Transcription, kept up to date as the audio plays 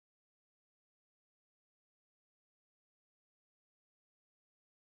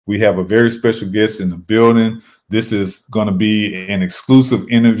We have a very special guest in the building. This is going to be an exclusive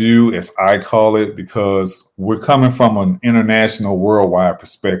interview, as I call it, because we're coming from an international, worldwide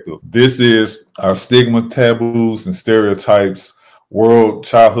perspective. This is our Stigma, Taboos, and Stereotypes World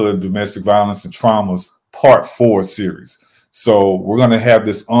Childhood Domestic Violence and Traumas Part 4 series. So we're going to have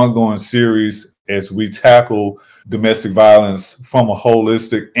this ongoing series as we tackle domestic violence from a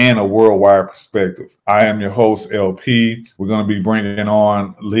holistic and a worldwide perspective. I am your host, LP. We're going to be bringing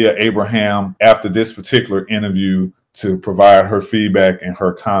on Leah Abraham after this particular interview to provide her feedback and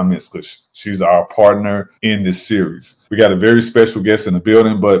her comments, because she's our partner in this series. We got a very special guest in the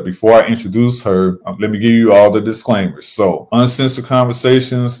building, but before I introduce her, let me give you all the disclaimers. So, uncensored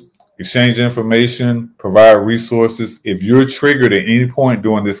conversations, exchange information, provide resources. If you're triggered at any point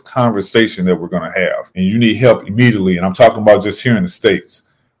during this conversation that we're going to have and you need help immediately, and I'm talking about just here in the States,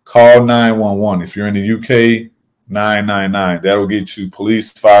 call 911. If you're in the UK, 999. That'll get you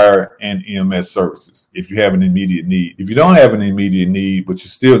police, fire, and EMS services if you have an immediate need. If you don't have an immediate need, but you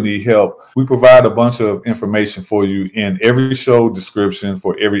still need help, we provide a bunch of information for you in every show description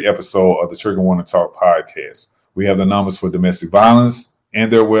for every episode of the Trigger Warning Talk podcast. We have the numbers for domestic violence and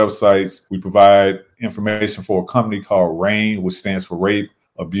their websites. We provide information for a company called RAIN, which stands for Rape,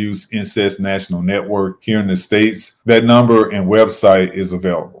 Abuse, Incest National Network here in the States. That number and website is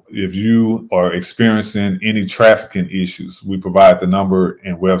available. If you are experiencing any trafficking issues, we provide the number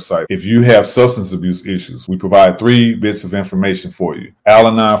and website. If you have substance abuse issues, we provide 3 bits of information for you.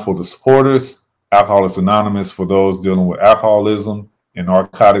 Al-Anon for the supporters, Alcoholics Anonymous for those dealing with alcoholism, and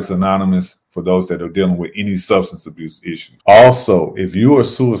Narcotics Anonymous for those that are dealing with any substance abuse issue. Also, if you are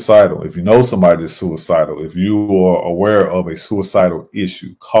suicidal, if you know somebody that's suicidal, if you are aware of a suicidal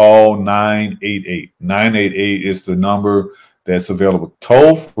issue, call 988. 988 is the number that's available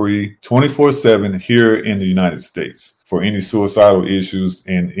toll-free 24/7 here in the United States. For any suicidal issues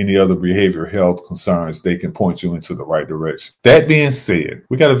and any other behavioral health concerns, they can point you into the right direction. That being said,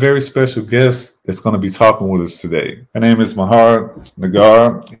 we got a very special guest that's going to be talking with us today. Her name is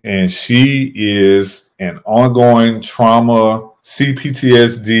Nagar, and she is an ongoing trauma,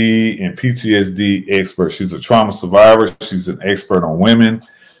 CPTSD, and PTSD expert. She's a trauma survivor. She's an expert on women.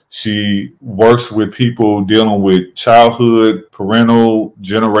 She works with people dealing with childhood, parental,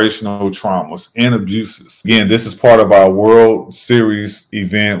 generational traumas and abuses. Again, this is part of our World Series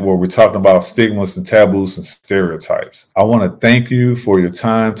event where we're talking about stigmas and taboos and stereotypes. I want to thank you for your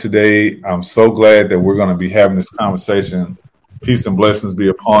time today. I'm so glad that we're going to be having this conversation. Peace and blessings be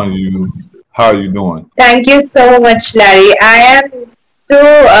upon you. How are you doing? Thank you so much, Larry. I am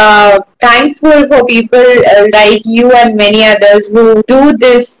so thankful for people like you and many others who do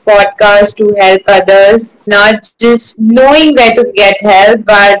this podcast to help others, not just knowing where to get help,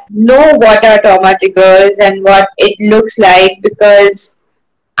 but know what are trauma triggers and what it looks like, because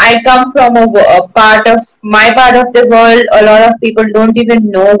I come from a part of the world. A lot of people don't even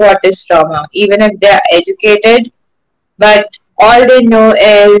know what is trauma, even if they're educated, but all they know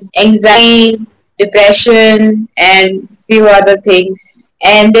is anxiety, depression, and few other things.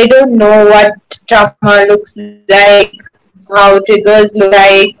 And they don't know what trauma looks like, how triggers look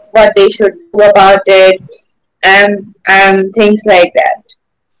like, what they should do about it, and things like that.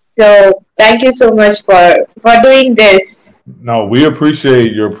 So thank you so much for doing this. No, we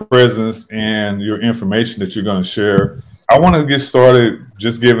appreciate your presence and your information that you're going to share. I want to get started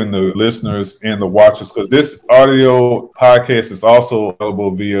just giving the listeners and the watchers, because this audio podcast is also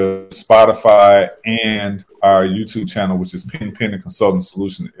available via Spotify and our YouTube channel, which is Independent Consulting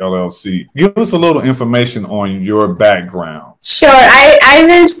Solutions, LLC. Give us a little information on your background. Sure. I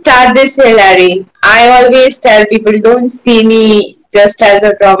will start this way, Larry. I always tell people, don't see me just as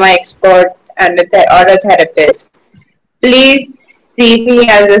a trauma expert and or a therapist. Please see me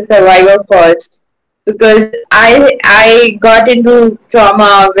as a survivor first. Because I got into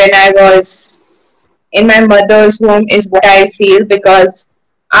trauma when I was in my mother's womb is what I feel, because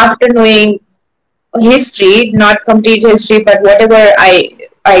after knowing history, not complete history, but whatever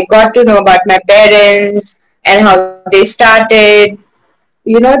I got to know about my parents and how they started,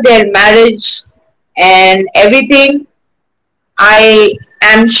 their marriage and everything, I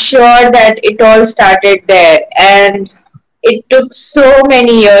am sure that it all started there. And it took so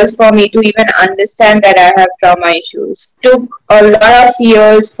many years for me to even understand that I have trauma issues. It took a lot of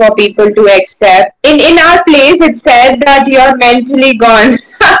years for people to accept. In our place, it said that you're mentally gone.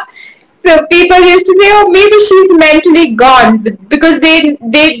 So people used to say, oh, maybe she's mentally gone, because they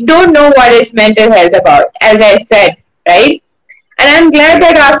don't know what is mental health about, as I said, right? And I'm glad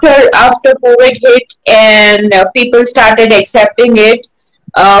that after COVID hit and people started accepting it,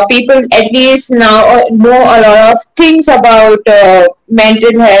 people at least now know a lot of things about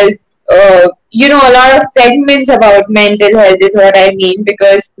mental health. A lot of segments about mental health is what I mean,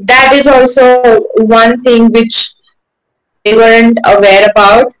 because that is also one thing which they weren't aware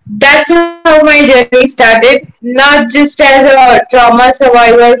about. That's how my journey started, not just as a trauma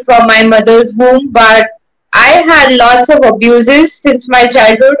survivor from my mother's womb, but I had lots of abuses since my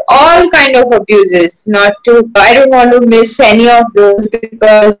childhood, all kind of abuses. Not to, I don't want to miss any of those,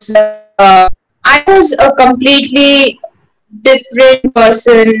 because I was a completely different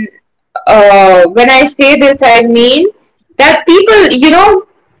person. When I say this, I mean that people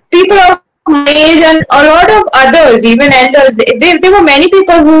of my age and a lot of others, even elders, there were many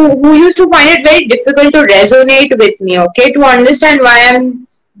people who used to find it very difficult to resonate with me, okay, to understand why I'm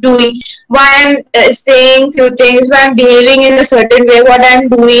doing, why I'm saying few things, why I'm behaving in a certain way, what I'm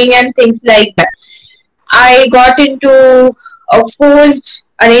doing, and things like that. I got into a forced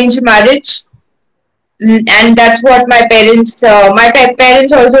arranged marriage. And that's what my parents. My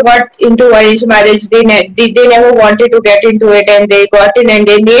parents also got into arranged marriage. They never wanted to get into it, and they got in, and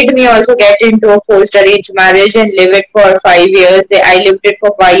they made me also get into a forced arranged marriage and live it for 5 years. I lived it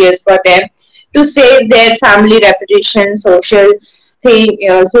for 5 years for them to save their family reputation, social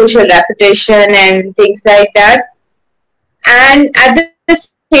reputation, and things like that. And at the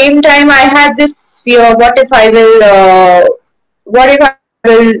same time, I had this fear: what if I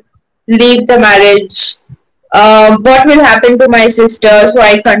will leave the marriage? What will happen to my sister? So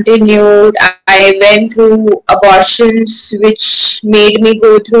I continued. I went through abortions, which made me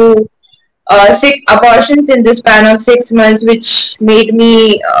go through six abortions in the span of 6 months, which made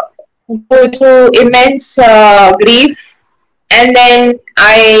me go through immense grief. And then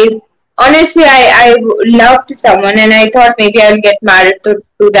I loved someone, and I thought maybe I'll get married to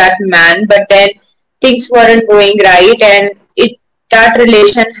that man, but then things weren't going right, and that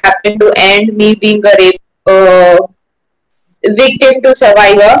relation happened to end, me being a rape victim to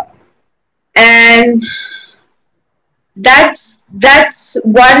survivor. And that's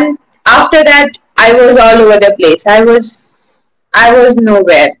one. After that, I was all over the place. I was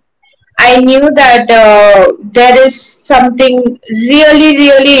nowhere. I knew that there is something really,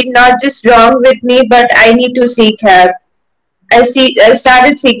 really not just wrong with me, but I need to seek help. I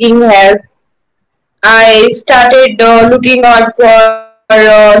started seeking help. I started looking out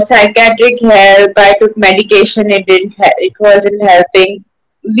for psychiatric help. I took medication. It wasn't helping.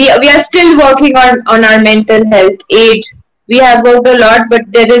 We are still working on our mental health aid. We have worked a lot,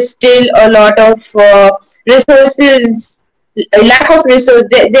 but there is still a lot of resources, lack of resources.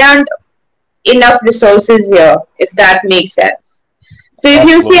 There aren't enough resources here, if that makes sense. So if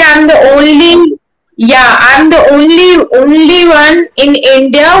you see, Absolutely. I'm the only one in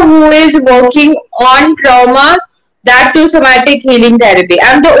India who is working on trauma, that too somatic healing therapy.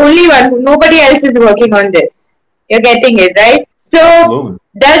 I'm the only one. Nobody else is working on this. You're getting it, right? So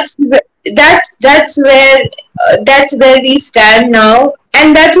Absolutely. that's that's where we stand now,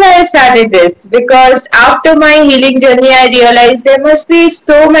 and that's why I started this, because after my healing journey I realized there must be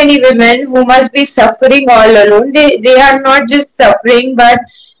so many women who must be suffering all alone. They are not just suffering, but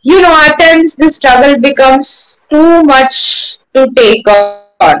at times the struggle becomes too much to take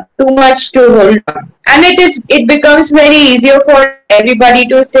on, too much to hold on, and it becomes very easier for everybody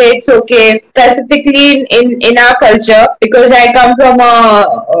to say it's okay, specifically in our culture, because I come from a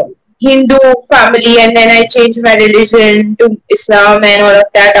Hindu family, and then I changed my religion to Islam and all of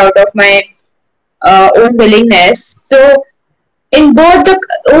that out of my own willingness. So in both the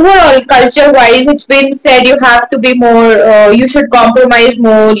overall culture wise, it's been said you have to be more, you should compromise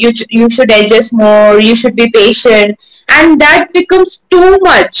more, you should adjust more, you should be patient, and that becomes too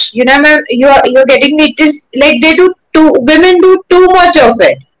much. You're getting me. It is like they do too, women do too much of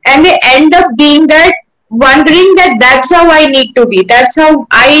it, and they end up being that, wondering that that's how I need to be, that's how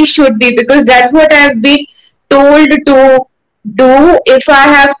I should be, because that's what I've been told to do. If I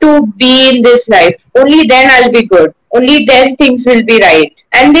have to be in this life, only then I'll be good. Only then things will be right.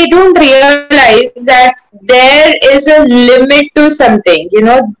 And they don't realize that there is a limit to something.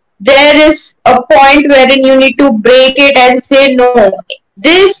 There is a point wherein you need to break it and say, no,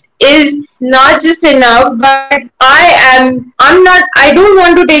 this is not just enough, but I don't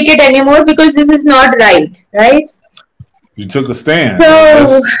want to take it anymore, because this is not right. Right? You took a stand.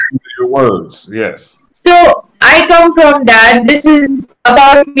 So, These are your words. Yes. So I come from that. This is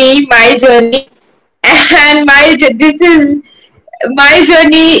about me, my journey, and this is my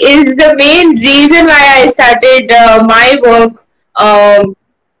journey is the main reason why I started my work, um,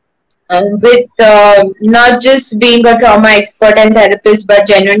 with not just being a trauma expert and therapist, but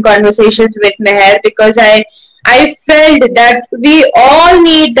genuine conversations with Meher, because I I felt that we all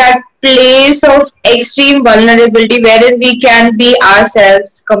need that place of extreme vulnerability wherein we can be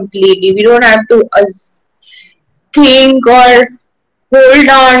ourselves completely. We don't have to think or hold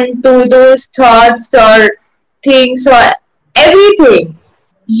on to those thoughts or things or everything.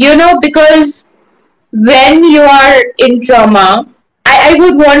 Because when you are in trauma, I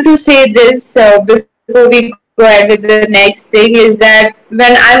would want to say this before we go ahead with the next thing is that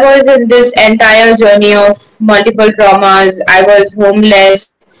when I was in this entire journey of multiple traumas, I was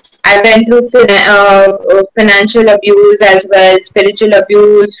homeless. I went through financial abuse as well, spiritual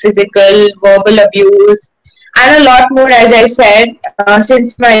abuse, physical, verbal abuse, and a lot more, as I said,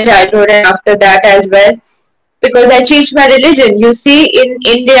 since my childhood and after that as well, because I changed my religion. You see, in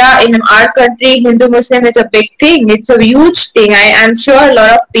India, in our country, Hindu Muslim is a big thing. It's a huge thing. I am sure a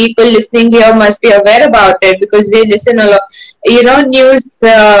lot of people listening here must be aware about it because they listen a lot, news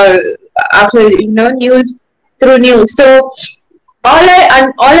after news through news. So all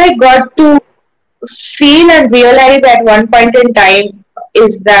I got to feel and realize at one point in time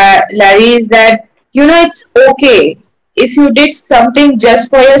is that, Larry, is that it's okay if you did something just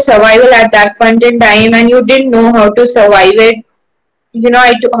for your survival at that point in time and you didn't know how to survive it,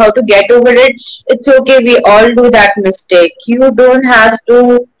 how to get over it. It's okay, we all do that mistake. You don't have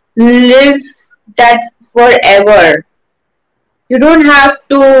to live that forever. You don't have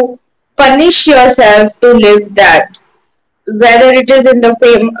to punish yourself to live that, whether it is in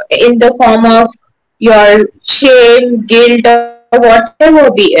the form of your shame, guilt, or whatever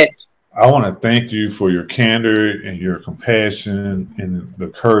be it. I want to thank you for your candor and your compassion and the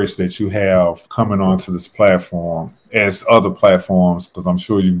courage that you have coming onto this platform as other platforms, because I'm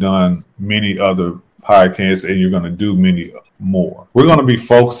sure you've done many other podcasts and you're going to do many more. We're going to be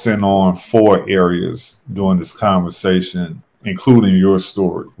focusing on 4 areas during this conversation, including your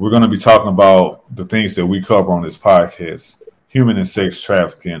story. We're going to be talking about the things that we cover on this podcast, human and sex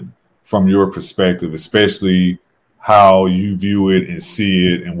trafficking from your perspective, especially how you view it and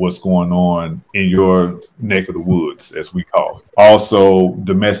see it and what's going on in your neck of the woods, as we call it. Also,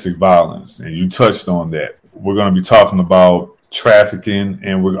 domestic violence, and you touched on that. We're going to be talking about trafficking,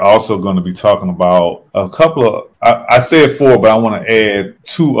 and we're also going to be talking about a couple of, I said 4, but I want to add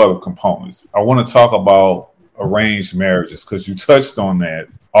 2 other components. I want to talk about arranged marriages because you touched on that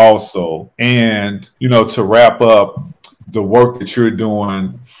also. And, to wrap up, the work that you're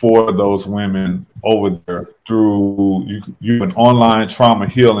doing for those women over there through you an online trauma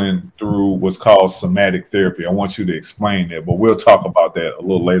healing through what's called somatic therapy. I want you to explain that, but we'll talk about that a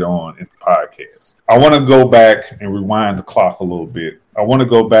little later on in the podcast. I want to go back and rewind the clock a little bit. I want to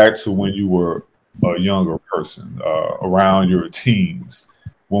go back to when you were a younger person, around your teens.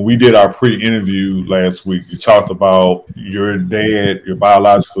 When we did our pre-interview last week, you talked about your dad, your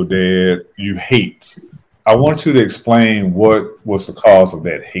biological dad, you hate. I want you to explain what was the cause of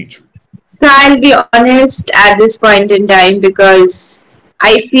that hatred. So I'll be honest at this point in time because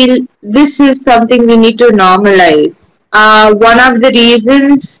I feel this is something we need to normalize. One of the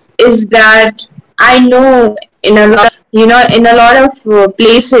reasons is that I know in a lot, in a lot of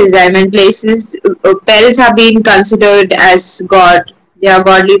places, parents have been considered as God. They are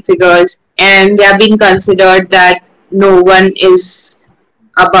godly figures, and they have been considered that no one is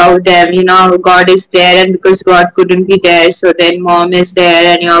above them. God is there, and because God couldn't be there, so then mom is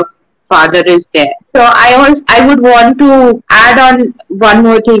there, and your father is there. So I would want to add on one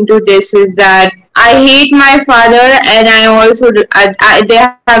more thing to this is that I hate my father, and I also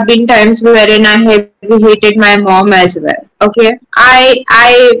there have been times wherein I have hated my mom as well. Okay, I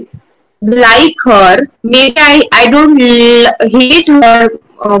like her. Maybe I don't hate her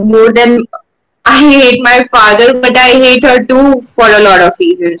more than I hate my father, but I hate her too for a lot of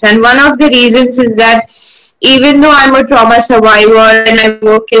reasons. And one of the reasons is that even though I'm a trauma survivor and I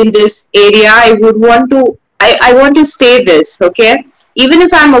work in this area, I want to say this, okay? Even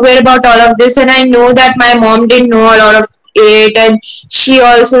if I'm aware about all of this and I know that my mom didn't know a lot of it and she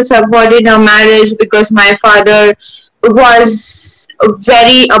also suffered in her marriage because my father was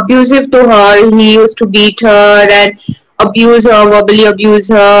very abusive to her. He used to beat her and abuse her, verbally abuse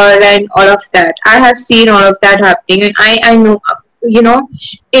her, and all of that. I have seen all of that happening, and I know,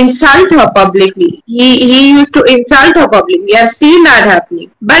 insult her publicly. He used to insult her publicly. I've seen that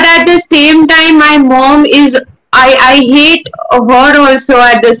happening. But at the same time, my mom is. I hate her also.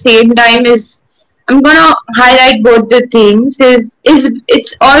 At the same time, is I'm gonna highlight both the things. Is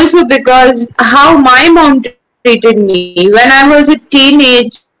it's also because how my mom treated me when I was a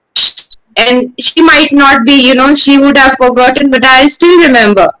teenage, and she might not be, she would have forgotten, but I still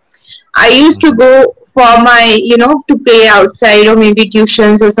remember. I used to go for my, to play outside or maybe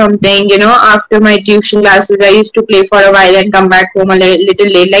tuitions or something. After my tuition classes, I used to play for a while and come back home a little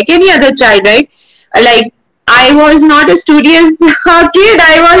late, like any other child, right? Like, I was not a studious kid.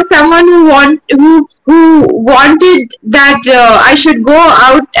 I was someone who wanted that I should go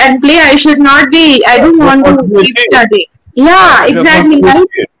out and play. I should not be. I don't Just want want to to be a keep kid. studying. Yeah, You just want to exactly. be a Right.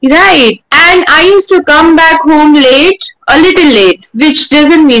 kid. Right. And I used to come back home late, a little late, which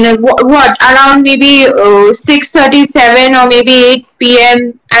doesn't mean what, around maybe 6:37 or maybe 8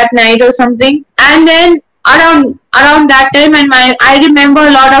 p.m. at night or something. And then around that time, and I remember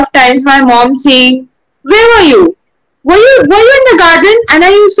a lot of times my mom saying, "Where were you? Were you in the garden?" And I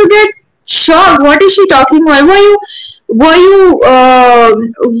used to get shocked. What is she talking about? Were you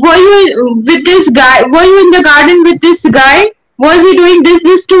with this guy? Were you in the garden with this guy? Was he doing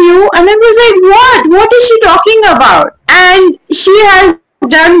this to you? And I was like, what is she talking about? And she has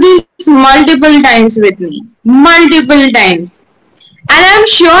done this multiple times with me, multiple times. And I'm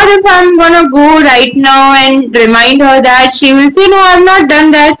sure if I'm gonna go right now and remind her that, she will say, "No, I've not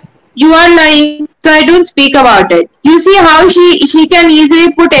done that. You are lying." So I don't speak about it. You see how she can easily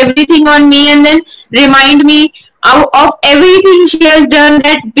put everything on me and then remind me of everything she has done,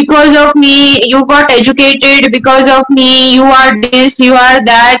 that because of me you got educated, because of me you are this, you are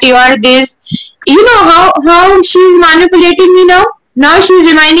that, you are this. You know how she's manipulating me now. Now she's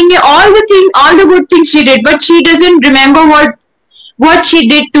reminding me all the good things she did, but she doesn't remember what she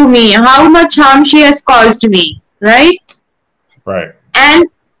did to me, how much harm she has caused me, right? Right. And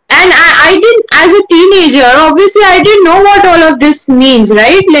I didn't, as a teenager, obviously I didn't know what all of this means,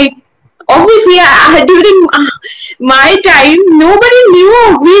 right? Like, obviously, during my time, nobody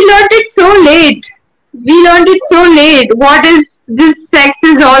knew. We learned it so late. We learned it so late. What is this sex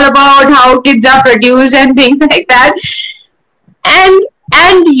is all about? How kids are produced and things like that. And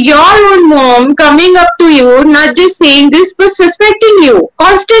and your own mom coming up to you, not just saying this, but suspecting you,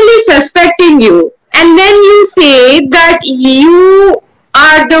 constantly suspecting you. And then you say that you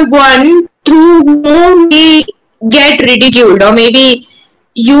are the one through whom we get ridiculed, or maybe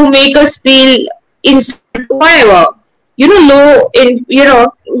you make us feel insult, whatever. Low in,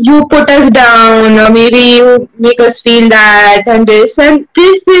 you put us down, or maybe you make us feel that, and this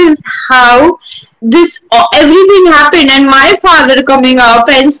is how this everything happened. And my father coming up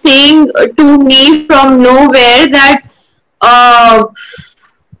and saying to me from nowhere that, uh,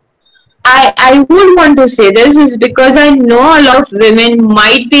 I would want to say this is because I know a lot of women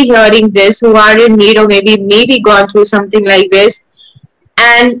might be hearing this, who are in need, or maybe gone through something like this.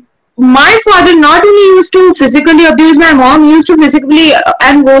 And my father not only used to physically abuse my mom, he used to physically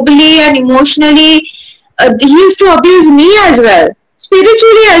and verbally and emotionally, he used to abuse me as well,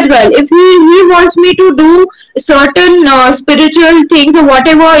 spiritually as well. If he wants me to do certain spiritual things or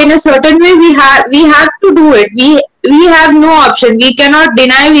whatever in a certain way, we have to do it. We have no option. We cannot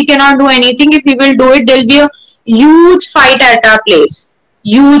deny, we cannot do anything. If we will do it, there'll be a huge fight at our place,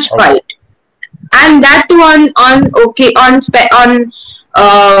 huge Okay. fight. And that too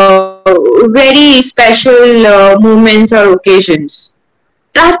very special moments or occasions.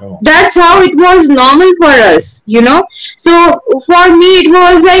 Oh. That's how it was normal for us. So for me it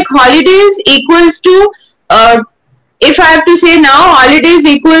was like holidays equals to, if I have to say now, holidays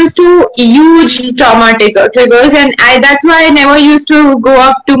equals to huge traumatic triggers. And that's why I never used to go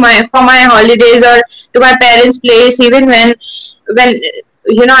up to my for my holidays or to my parents' place, even when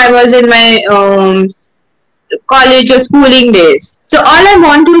I was in my college or schooling days. So all I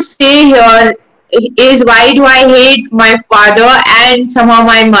want to say here is, why do I hate my father and somehow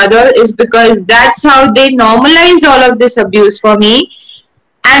my mother, is because that's how they normalized all of this abuse for me,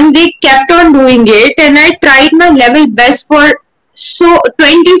 and they kept on doing it. And I tried my level best for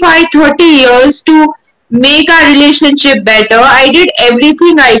 25-30 years to make our relationship better. I did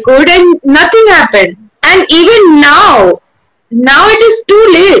everything I could and nothing happened. And even now it is too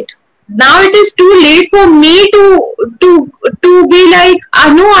late. Now it is too late for me to be like,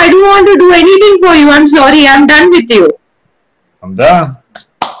 no, I don't want to do anything for you. I'm sorry, I'm done with you. I'm done.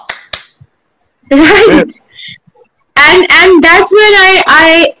 Right? It. And that's when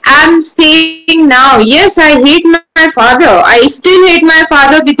I am saying now, yes, I hate my father. I still hate my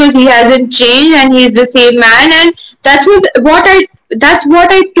father because he hasn't changed and he's the same man. And that's what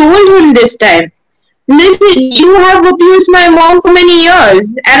I told him this time. Listen, you have abused my mom for many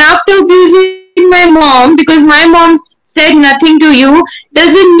years, and after abusing my mom, because my mom said nothing to you,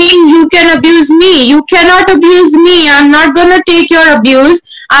 doesn't mean you can abuse me. You cannot abuse me. I'm not gonna take your abuse.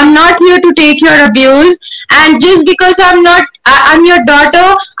 I'm not here to take your abuse. And just because I'm your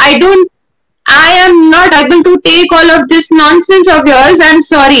daughter, I am not able to take all of this nonsense of yours. I'm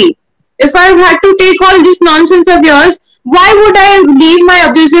sorry. If I had to take all this nonsense of yours, why would I leave my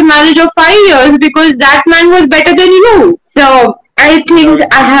abusive marriage of 5 years because that man was better than you? So I You know,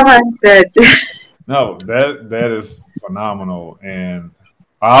 think I have answered. no, that is phenomenal. And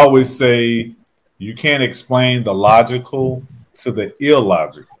I always say you can't explain the logical to the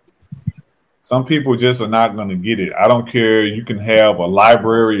illogical. Some people just are not going to get it. I don't care. You can have a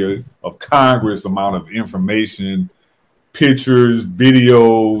Library of Congress amount of information, pictures,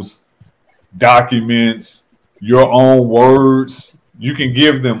 videos, documents, your own words. You can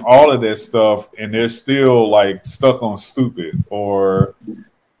give them all of that stuff, and they're still like stuck on stupid, or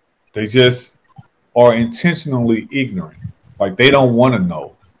they just are intentionally ignorant. Like they don't want to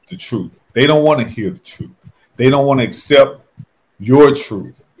know the truth. They don't want to hear the truth. They don't want to accept your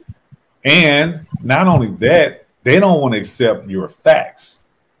truth. And not only that, they don't want to accept your facts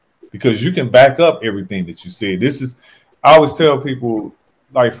because you can back up everything that you say. I always tell people,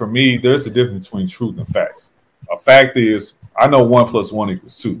 like for me, there's a difference between truth and facts. A fact is, I know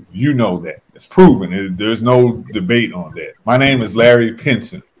 1+1=2. You know that. It's proven. There's no debate on that. My name is Larry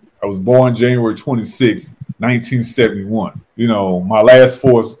Penton. I was born January 26, 1971. You know, my last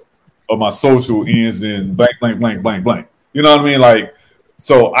four of my social ends in blank, blank, blank, blank, blank. You know what I mean? Like,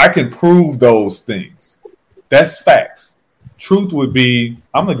 so I can prove those things. That's facts. Truth would be,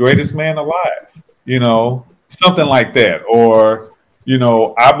 I'm the greatest man alive. You know, something like that. Or, you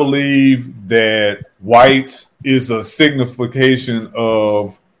know, I believe that white is a signification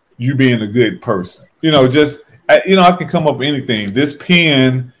of you being a good person. You know, I can come up with anything. This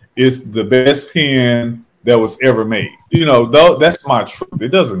pen is the best pen that was ever made. You know, though that's my truth. It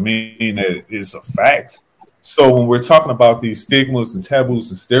doesn't mean that it's a fact. So when we're talking about these stigmas and taboos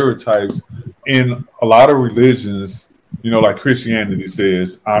and stereotypes in a lot of religions, you know, like Christianity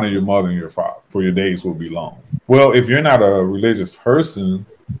says, honor your mother and your father, for your days will be long. Well, if you're not a religious person,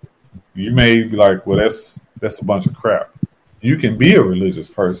 you may be like, well, that's a bunch of crap. You can be a religious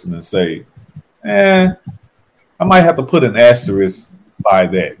person and say, I might have to put an asterisk by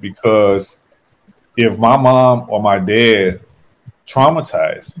that, because if my mom or my dad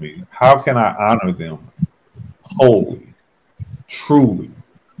traumatized me, how can I honor them wholly, truly,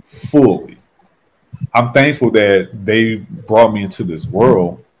 fully? I'm thankful that they brought me into this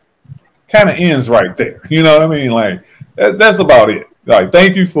world. Kind of ends right there. You know what I mean? Like, that's about it. Like,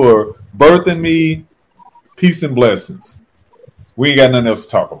 thank you for birthing me. Peace and blessings. We ain't got nothing else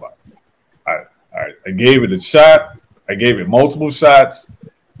to talk about. I gave it a shot. I gave it multiple shots.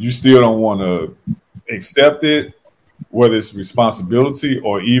 You still don't want to accept it, whether it's responsibility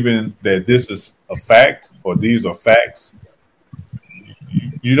or even that this is a fact or these are facts.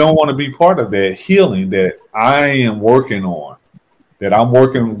 You don't want to be part of that healing that I am working on, that I'm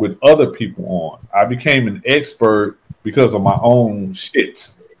working with other people on. I became an expert because of my own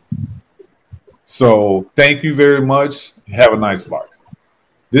shit. So thank you very much. Have a nice life.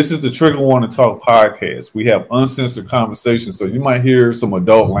 This is the Trigger Warning Talk podcast. We have uncensored conversations, so you might hear some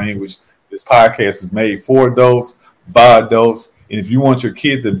adult language. This podcast is made for adults, by adults, and if you want your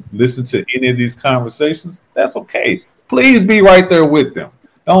kid to listen to any of these conversations, that's okay. Please be right there with them.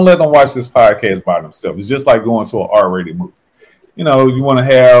 Don't let them watch this podcast by themselves. It's just like going to an R-rated movie. You know, you want to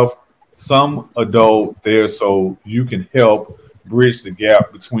have some adult there so you can help bridge the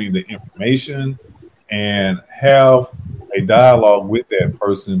gap between the information and have a dialogue with that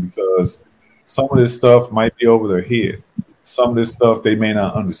person, because some of this stuff might be over their head. Some of this stuff they may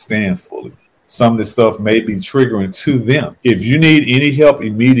not understand fully. Some of this stuff may be triggering to them. If you need any help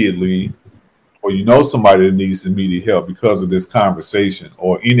immediately, or you know somebody that needs immediate help because of this conversation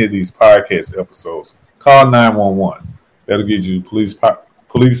or any of these podcast episodes, call 911. That'll get you police,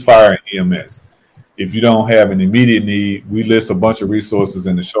 fire, and EMS. If you don't have an immediate need, we list a bunch of resources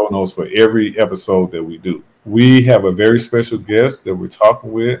in the show notes for every episode that we do. We have a very special guest that we're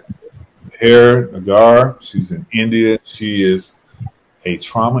talking with, Nagar. She's in India. She is a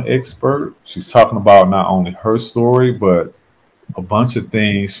trauma expert. She's talking about not only her story, but a bunch of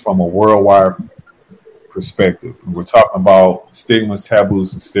things from a worldwide perspective. We're talking about stigmas,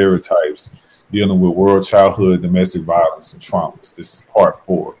 taboos, and stereotypes dealing with world childhood, domestic violence, and traumas. This is part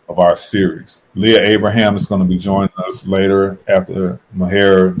 4 of our series. Leah Abraham is going to be joining us later after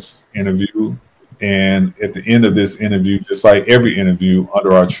Maher's interview. And at the end of this interview, just like every interview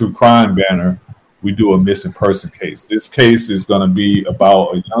under our true crime banner, we do a missing person case. This case is going to be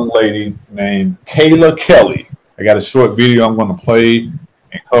about a young lady named Kayla Kelly. I got a short video I'm going to play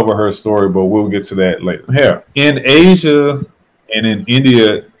and cover her story, but we'll get to that later. Here, in Asia and in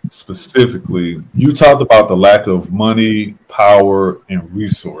India specifically, you talked about the lack of money, power, and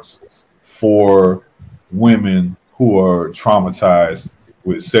resources for women who are traumatized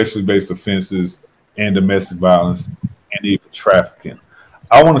with sexually based offenses and domestic violence and even trafficking.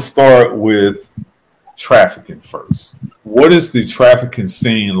 I want to start with trafficking first. What is the trafficking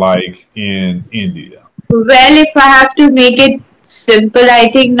scene like in India? Well, if I have to make it simple,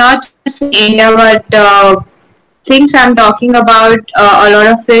 I think not just in India, but things I'm talking about, a lot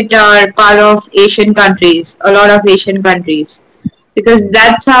of it are part of Asian countries, a lot of Asian countries, because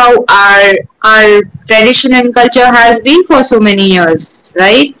that's how our tradition and culture has been for so many years,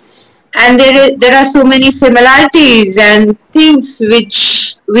 right? And there are so many similarities and things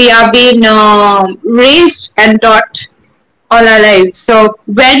which we are being raised and taught all our lives. So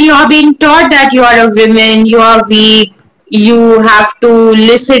when you are being taught that you are a woman, you are weak, you have to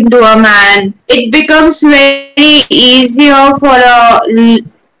listen to a man, it becomes very easier for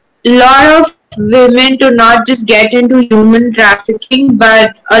lot of women to not just get into human trafficking,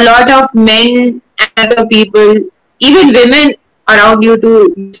 but a lot of men and other people, even women around you,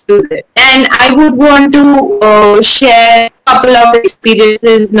 to misuse it. And I would want to share a couple of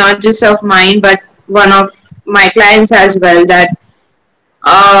experiences, not just of mine, but one of my clients as well. That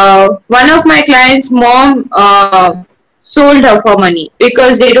one of my clients' mom sold her for money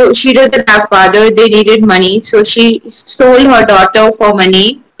because she doesn't have father. They needed money, so she sold her daughter for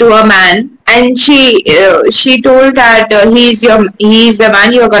money to a man, and she told that he's the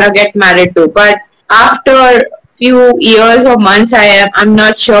man you're gonna get married to. But after few years or months, I'm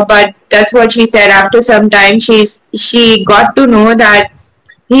not sure, but that's what she said. After some time, she got to know that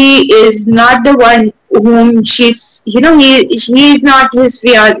he is not the one whom he's not her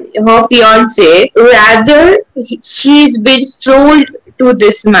fiance. Rather, she's been sold to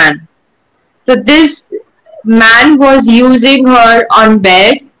this man. So this man was using her on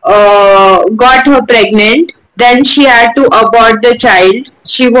bed, got her pregnant. Then she had to abort the child.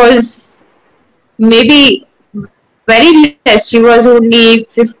 She was maybe very less. She was only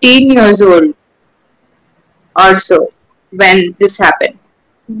 15 years old or so when this happened.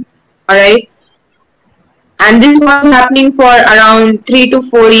 All right. And this was happening for around 3 to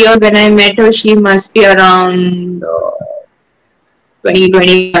 4 years. When I met her, she must be around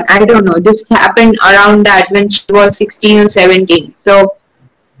 2021. I don't know. This happened around that when she was 16 or 17. So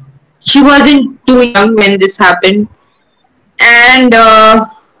she wasn't too young when this happened. And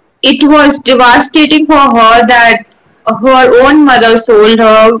it was devastating for her that her own mother sold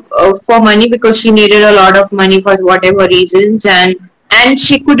her for money because she needed a lot of money for whatever reasons, and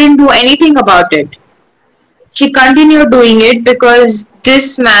she couldn't do anything about it. She continued doing it because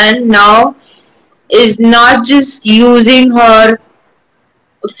this man now is not just using her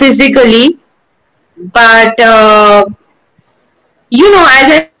physically, but as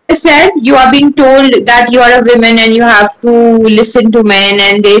I said, you are being told that you are a woman and you have to listen to men,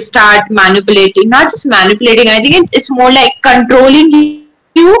 and they start manipulating. Not just manipulating. I think it's more like controlling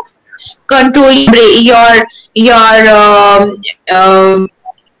controlling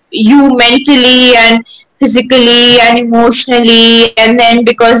you mentally and physically and emotionally, and then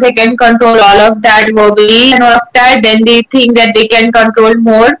because they can control all of that verbally and all of that, then they think that they can control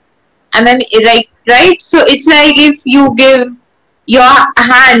more. And then right, so it's like if you give your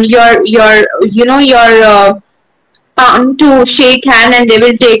hand, your palm to shake hand, and they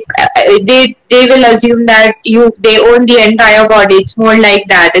will take they will assume that they own the entire body. It's more like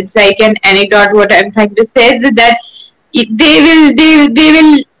that. It's like an anecdote. What I'm trying to say is that they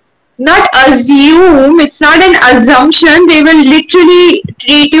will not assume. It's not an assumption. They will literally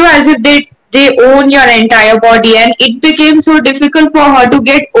treat you as if they own your entire body. And it became so difficult for her to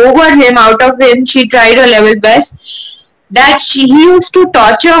get over him, out of him. She tried her level best, that he used to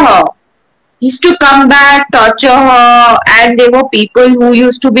torture her. He used to come back, torture her, and there were people who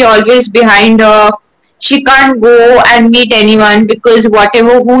used to be always behind her. She can't go and meet anyone because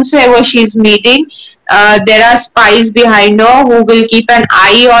whosoever she's meeting, there are spies behind her who will keep an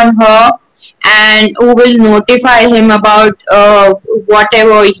eye on her and who will notify him about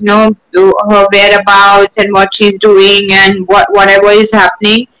whatever, her whereabouts and what she's doing and whatever is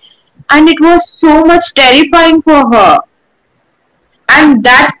happening. And it was so much terrifying for her. And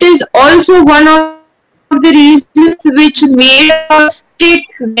that is also one of the reasons which made her stick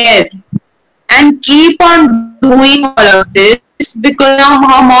there and keep on doing all of this, because now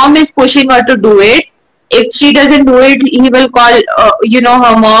her mom is pushing her to do it. If she doesn't do it, he will call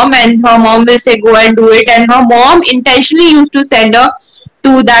her mom, and her mom will say go and do it. And her mom intentionally used to send her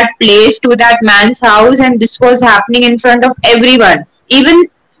to that place, to that man's house, and this was happening in front of everyone. Even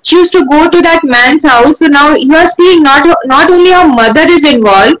she used to go to that man's house. So now you are seeing not only her mother is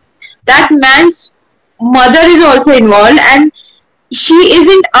involved, that man's mother is also involved, and she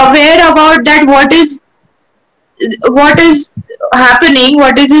isn't aware about that. What is what is happening,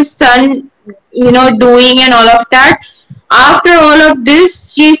 what is his son, doing, and all of that. After all of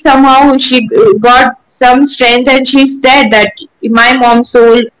this, she got some strength, and she said that my mom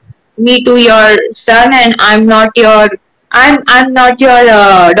sold me to your son, and I'm not your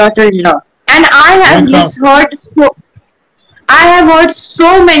daughter-in-law. And When it comes, I have heard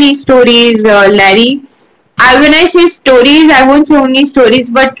so many stories, Larry. When I say stories, I won't say only stories,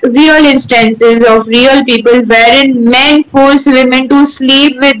 but real instances of real people wherein men force women to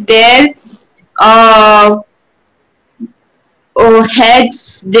sleep with their uh,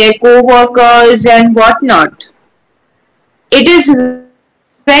 heads, their co-workers, and whatnot. It is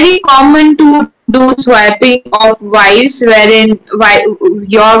very common to do swiping of wives, wherein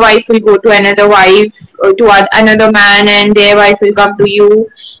your wife will go to another wife, to another man, and their wife will come to you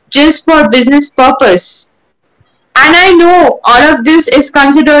just for business purpose. And I know all of this is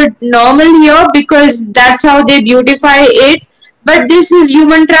considered normal here because that's how they beautify it. But this is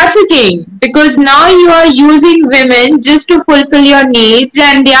human trafficking because now you are using women just to fulfill your needs,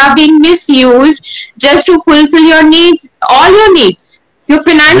 and they are being misused just to fulfill your needs, all your needs. Your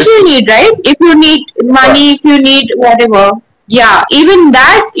this financial is need, right? If you need right. money, if you need whatever. Yeah, even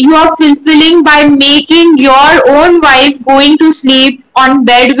that you are fulfilling by making your own wife going to sleep on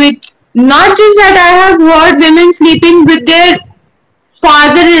bed with, not just that, I have heard women sleeping with their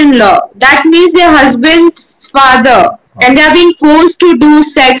father-in-law. That means their husband's father. And they are being forced to do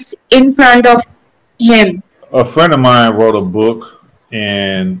sex in front of him. A friend of mine wrote a book,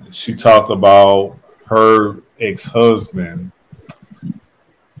 and she talked about her ex-husband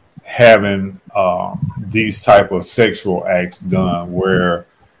having these type of sexual acts done, where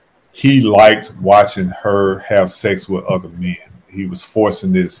he liked watching her have sex with other men. He was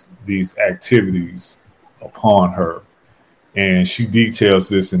forcing these activities upon her, and she details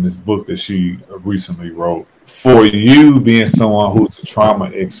this in this book that she recently wrote. For you, being someone who's a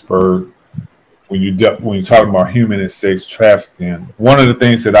trauma expert, when you're talking about human and sex trafficking, one of the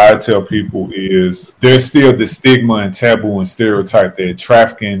things that I tell people is there's still the stigma and taboo and stereotype that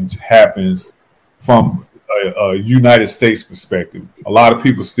trafficking happens from a United States perspective. A lot of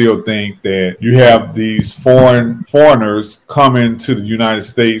people still think that you have these foreigners coming to the United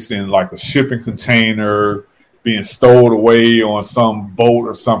States in like a shipping container, being stowed away on some boat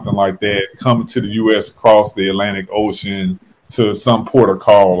or something like that, coming to the U.S. across the Atlantic Ocean to some port of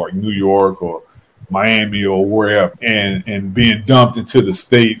call like New York or Miami or wherever, and being dumped into the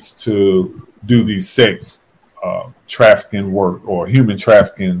States to do these sex trafficking work or human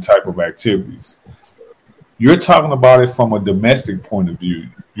trafficking type of activities. You're talking about it from a domestic point of view.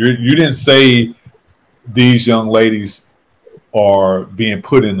 You didn't say these young ladies are being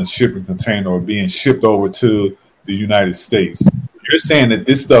put in a shipping container or being shipped over to the United States. You're saying that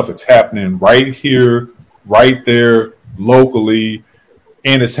this stuff is happening right here, right there, locally,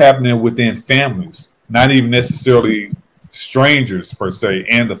 and it's happening within families, not even necessarily strangers per se.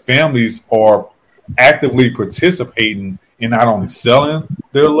 And the families are actively participating in not only selling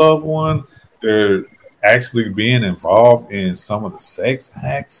their loved one, they're actually being involved in some of the sex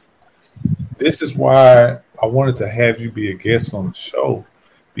acts. This is why I wanted to have you be a guest on the show,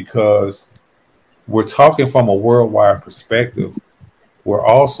 because we're talking from a worldwide perspective. We're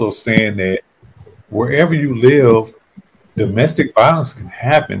also saying that wherever you live, domestic violence can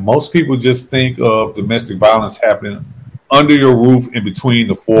happen. Most people just think of domestic violence happening under your roof in between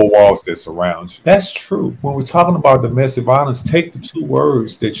the four walls that surround you. That's true. When we're talking about domestic violence, take the two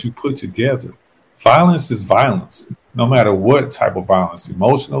words that you put together. Violence is violence, no matter what type of violence,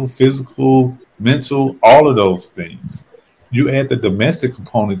 emotional, physical, mental, all of those things. You add the domestic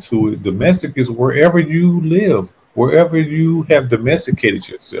component to it. Domestic is wherever you live, wherever you have domesticated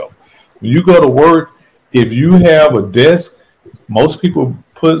yourself. When you go to work, if you have a desk, most people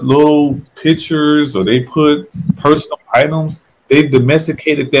put little pictures or they put personal items. They've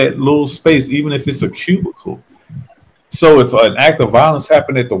domesticated that little space, even if it's a cubicle. So if an act of violence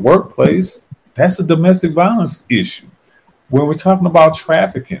happened at the workplace, that's a domestic violence issue. When we're talking about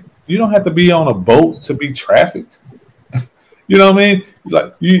trafficking, you don't have to be on a boat to be trafficked. You know what I mean?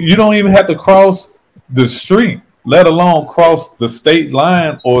 Like you don't even have to cross the street, let alone cross the state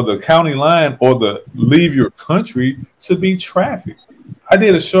line or the county line or the leave your country to be trafficked. I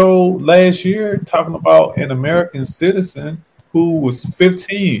did a show last year talking about an American citizen who was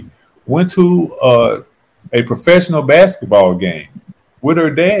 15, went to a professional basketball game with her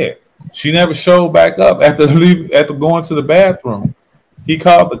dad. She never showed back up after going to the bathroom. He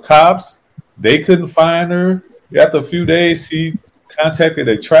called the cops. They couldn't find her. After a few days, he contacted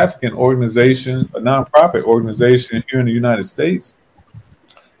a trafficking organization, a nonprofit organization here in the United States.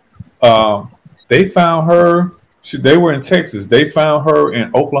 They found her They were in Texas. They found her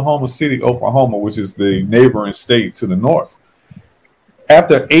in Oklahoma City, Oklahoma, which is the neighboring state to the north.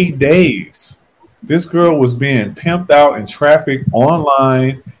 After 8 days, this girl was being pimped out and trafficked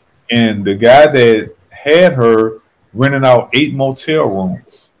online, and the guy that had her renting out 8 motel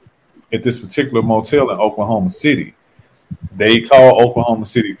rooms at this particular motel in Oklahoma City. They called Oklahoma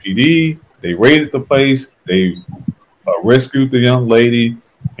City PD. They raided the place. They rescued the young lady,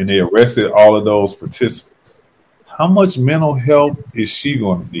 and they arrested all of those participants. How much mental help is she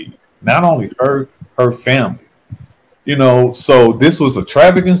going to need? Not only her family. So this was a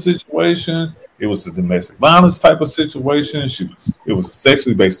trafficking situation. It was a domestic violence type of situation. It was a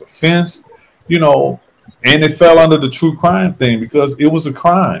sexually based offense, and it fell under the true crime thing because it was a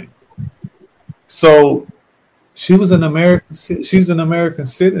crime. So she's an American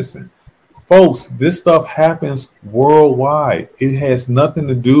citizen. Folks, this stuff happens worldwide. It has nothing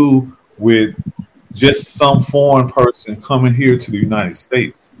to do with just some foreign person coming here to the United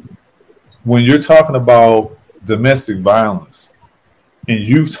States. When you're talking about domestic violence, and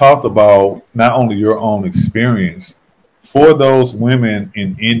you've talked about not only your own experience, for those women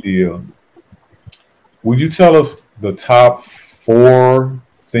in India, will you tell us the top 4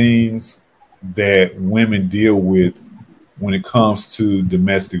 things that women deal with when it comes to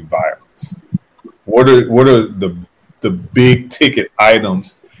domestic violence? What are the big ticket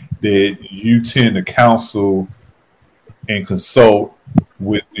items that you tend to counsel and consult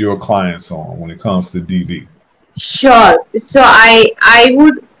with your clients on when it comes to DV? Sure. So I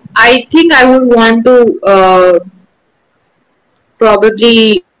think I would want to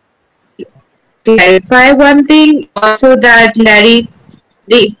probably clarify one thing also, that Larry,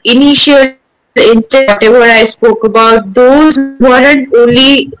 the initial incident, whatever I spoke about, those weren't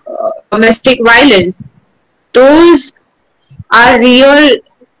only domestic violence. Those are real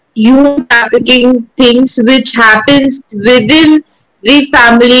human trafficking things which happens within the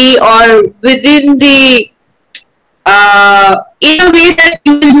family or within the in a way that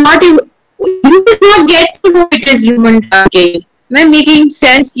you will not get to know it is human trafficking. Am I making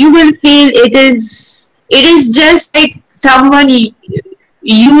sense? You will feel it is just like someone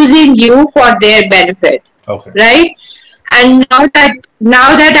using you for their benefit. Okay. Right? And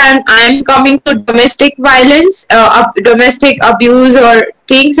now that I'm coming to domestic violence, domestic abuse or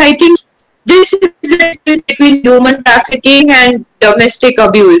things, I think this is the difference between human trafficking and domestic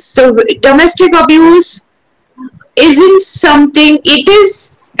abuse. So domestic abuse isn't something, it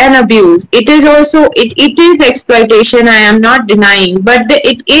is an abuse. It is also, it is exploitation, I am not denying, but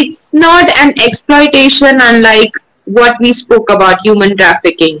it's not an exploitation unlike what we spoke about, human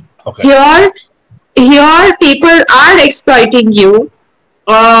trafficking. Okay. Here people are exploiting you.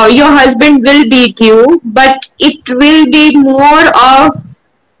 Your husband will beat you, but it will be more of,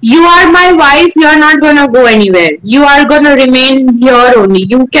 you are my wife, you are not going to go anywhere. You are going to remain here only.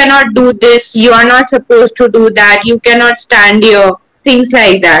 You cannot do this. You are not supposed to do that. You cannot stand here. Things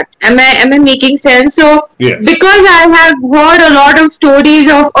like that. Am I making sense? So, yes. Because I have heard a lot of stories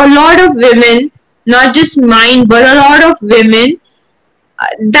of a lot of women, not just mine, but a lot of women,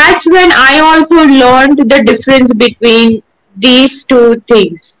 that's when I also learned the difference between these two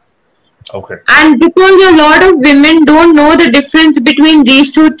things. Okay. And because a lot of women don't know the difference between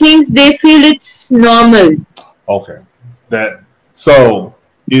these two things, they feel it's normal. Okay. So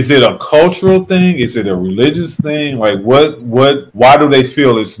is it a cultural thing? Is it a religious thing? Like why do they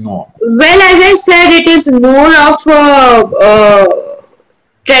feel it's normal? Well, as I said, it is more of a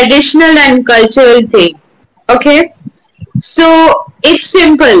traditional and cultural thing. Okay. So it's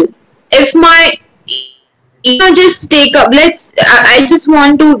simple. If just take up, I just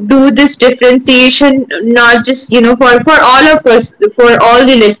want to do this differentiation, not just, for all of us, for all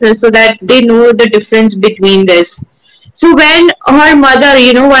the listeners, so that they know the difference between this. So when her mother,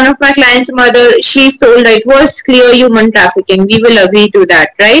 one of my clients' mother, she told it was clear human trafficking. We will agree to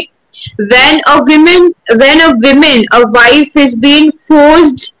that, right? When a wife is being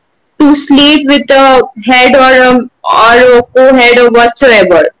forced to sleep with a head or a co-head or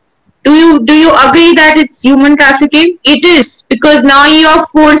whatsoever, do you agree that it's human trafficking? It is, because now you are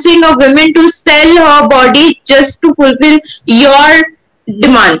forcing a woman to sell her body just to fulfill your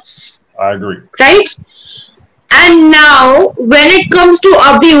demands. I agree. Right? And now, when it comes to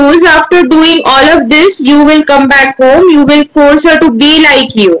abuse, after doing all of this, you will come back home, you will force her to be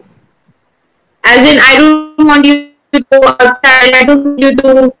like you. As in, I don't want you to go outside, I don't want you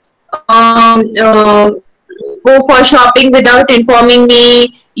to go for shopping without informing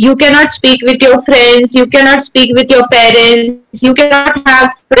me. You cannot speak with your friends, you cannot speak with your parents, you cannot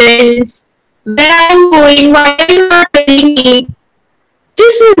have friends. Where are you going? Why are you not telling me?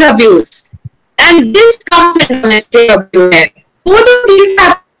 This is abuse. And And this comes in domestic abuse. Both of these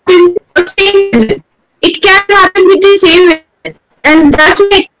happen with the same women. It can happen with the same women. And that's why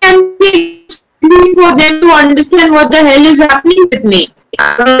it can be for them to understand what the hell is happening with me.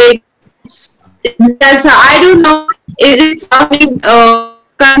 I don't know. It's sounding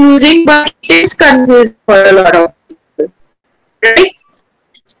confusing, but it is confusing for a lot of people, right?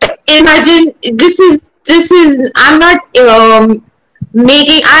 Imagine this is. I'm not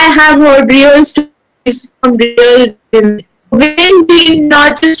making. I have heard real stories from real women. Women being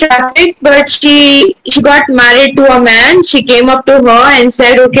not just trafficked, but she got married to a man. She came up to her and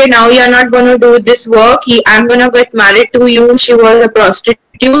said, "Okay, now you're not gonna do this work. I'm gonna get married to you." She was a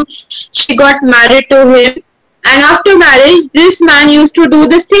prostitute. She got married to him, and after marriage, this man used to do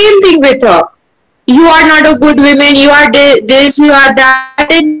the same thing with her. You are not a good woman. You are this. You are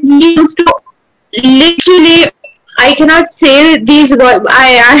that, and he used to literally. I cannot say these words.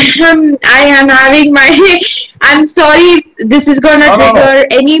 I am having my. I'm sorry if this is gonna trigger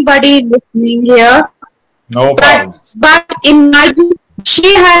anybody listening here. No apologies. But imagine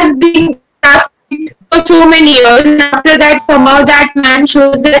she has been trafficked for so many years, and after that, somehow that man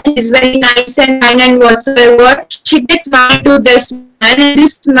shows that he's very nice and kind and whatsoever. She gets married to this man, and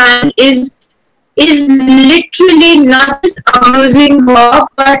this man is literally not just abusing her,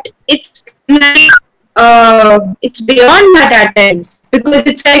 but it's like it's beyond that at times, because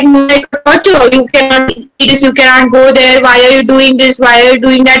it's like more like a torture. You cannot eat this, you cannot go there. Why are you doing this? Why are you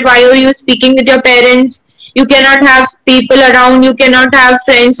doing that? Why are you speaking with your parents? You cannot have people around. You cannot have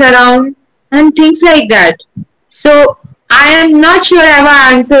friends around, and things like that. So I am not sure have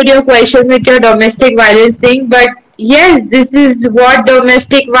I answered your question with your domestic violence thing, but yes, this is what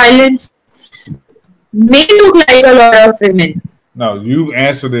domestic violence may look like a lot of women. No, you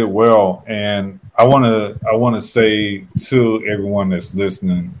answered it well, and I want to say to everyone that's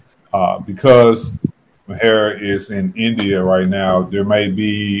listening, because Mahara is in India right now, there may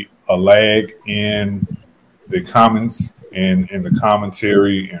be a lag in the comments and in the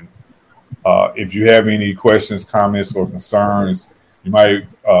commentary, and if you have any questions, comments, or concerns, you might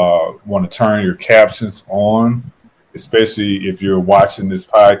want to turn your captions on, especially if you're watching this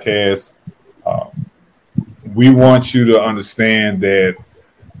podcast. We want you to understand that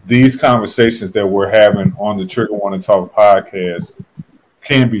these conversations that we're having on the Trigger One to Talk podcast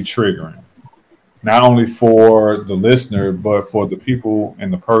can be triggering, not only for the listener, but for the people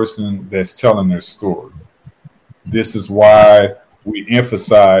and the person that's telling their story. This is why we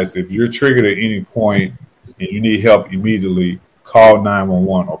emphasize, if you're triggered at any point and you need help immediately, call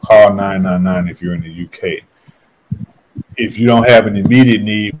 911 or call 999 if you're in the UK. If you don't have an immediate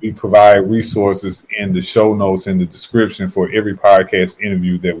need, we provide resources in the show notes in the description for every podcast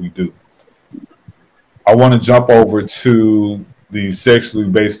interview that we do. I want to jump over to the sexually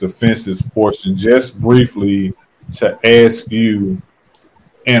based offenses portion just briefly to ask you,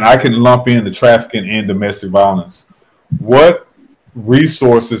 and I can lump in the trafficking and domestic violence. What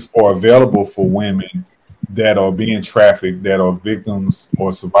resources are available for women that are being trafficked, that are victims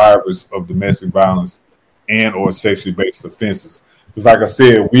or survivors of domestic violence and or sexually based offenses? Because like I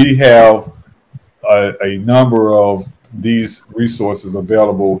said, we have a number of these resources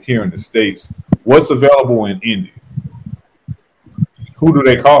available here in the States. What's available in India? Who do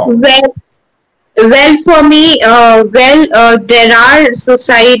they call? Well, for me, there are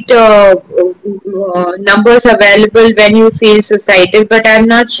suicide numbers available when you feel suicidal, but I'm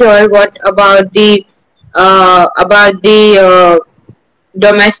not sure what about the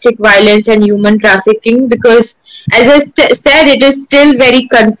domestic violence and human trafficking, because as I said, it is still very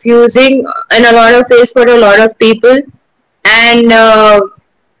confusing in a lot of ways for a lot of people, and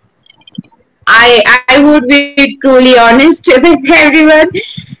I would be truly honest with everyone.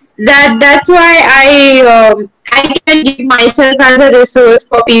 That's why I can give myself as a resource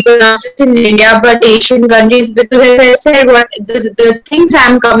for people not just in India but Asian countries, because as I said, what the things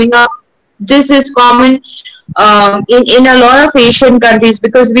I'm coming up, this is common in a lot of Asian countries,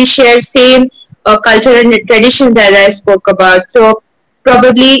 because we share same culture and traditions as I spoke about. So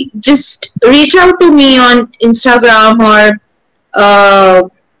probably just reach out to me on Instagram or uh,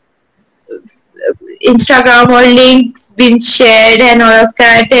 links been shared and all of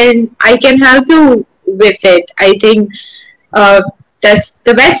that, and I can help you with it. I think that's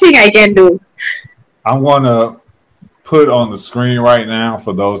the best thing I can do. I'm going to put on the screen right now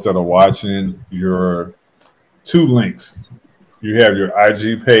for those that are watching your two links. You have your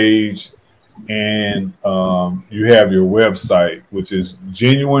IG page and you have your website, which is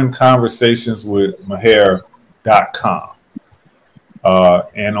genuineconversationswithmaher.com.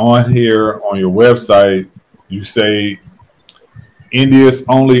 And on here on your website, you say India's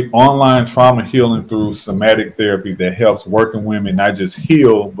only online trauma healing through somatic therapy that helps working women not just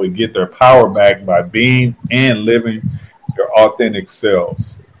heal, but get their power back by being and living your authentic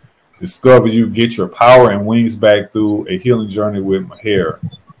selves. Discover you get your power and wings back through a healing journey with Maher.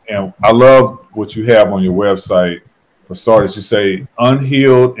 And I love what you have on your website. For starters, you say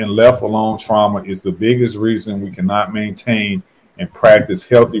unhealed and left alone trauma is the biggest reason we cannot maintain and practice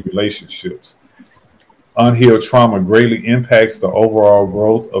healthy relationships. Unhealed trauma greatly impacts the overall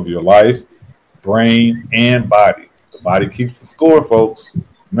growth of your life, brain, and body. The body keeps the score, folks.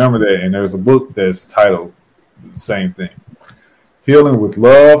 Remember that. And there's a book that's titled the same thing. Healing with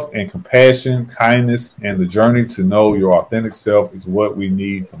love and compassion, kindness, and the journey to know your authentic self is what we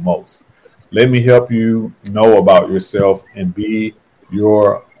need the most. Let me help you know about yourself and be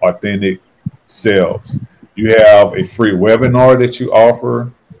your authentic selves. You have a free webinar that you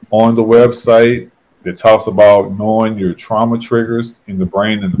offer on the website that talks about knowing your trauma triggers in the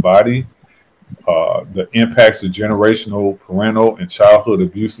brain and the body, the impacts of generational, parental, and childhood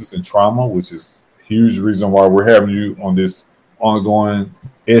abuses and trauma, which is a huge reason why we're having you on this ongoing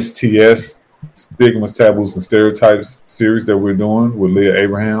STS, Stigmas, Taboos, and Stereotypes series that we're doing with Leah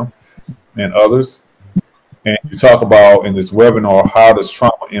Abraham and others. And you talk about in this webinar, how does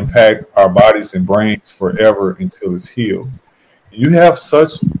trauma impact our bodies and brains forever until it's healed? You have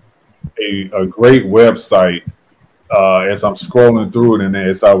such a great website. As I'm scrolling through it and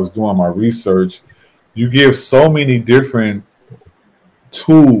as I was doing my research, you give so many different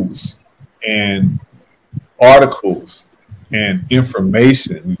tools and articles and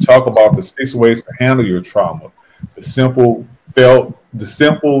information. You talk about the 6 ways to handle your trauma, the simple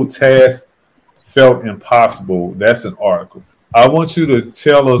task felt impossible. That's an article. I want you to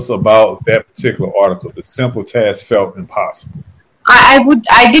tell us about that particular article, the simple task felt impossible.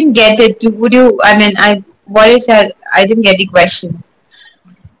 I didn't get it. Would you? I mean, what is that? I didn't get the question.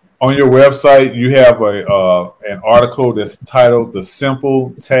 On your website, you have an article that's titled "The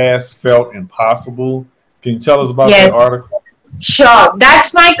Simple Task Felt Impossible." Can you tell us about that Yes, article? sure.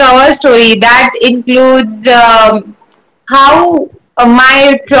 That's my cover story. That includes how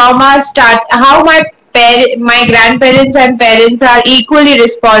my trauma start. How my grandparents and parents are equally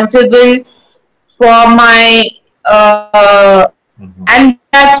responsible for my Mhm. and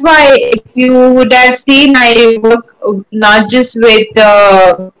that's why if you would have seen I work not just with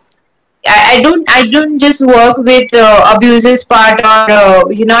I don't just work with abuses part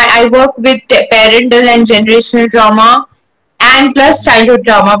or I work with parental and generational trauma and plus Mhm. childhood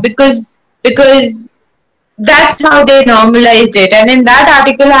trauma because that's how they normalized it. And in that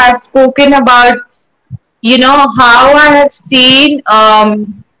article I have spoken about how I have seen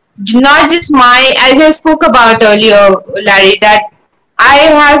not just my as I spoke about earlier, Larry, that I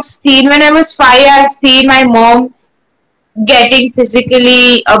have seen when I was 5, I've seen my mom getting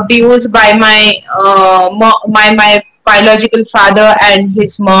physically abused by my biological father and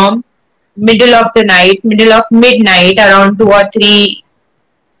his mom, middle of midnight, around 2 or 3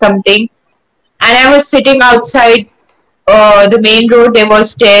 something, and I was sitting outside the main road. There were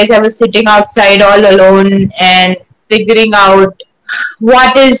stairs. I was sitting outside all alone and figuring out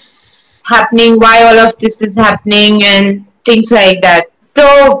what is happening, why all of this is happening, and things like that.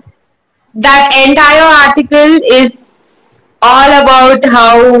 So that entire article is all about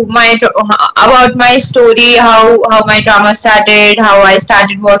about my story, how my trauma started, how I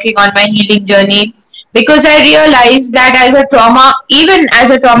started working on my healing journey. Because I realized that as a trauma, even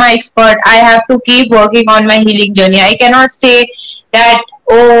as a trauma expert, I have to keep working on my healing journey. I cannot say that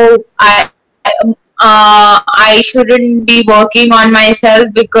I shouldn't be working on myself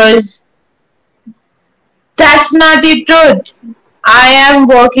because that's not the truth. I am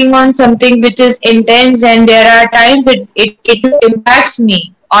working on something which is intense, and there are times it impacts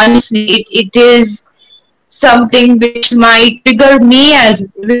me. Honestly, it is something which might trigger me as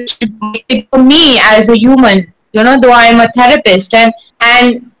a human. Though I am a therapist, and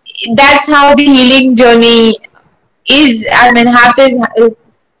that's how the healing journey is. I mean,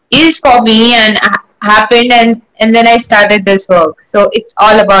 is for me and happened, and then I started this work. So it's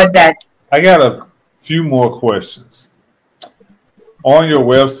all about that. I got a few more questions. On your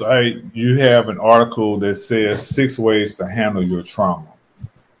website, you have an article that says 6 ways to handle your trauma.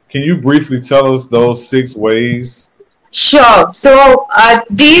 Can you briefly tell us those 6 ways? Sure. So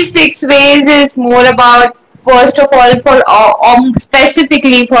these 6 ways is more about, first of all, for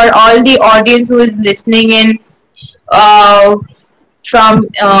specifically for all the audience who is listening in uh, from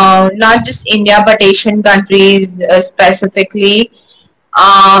not just India but Asian countries specifically.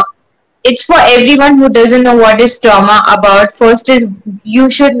 Uh, it's for everyone who doesn't know what is trauma about. First is you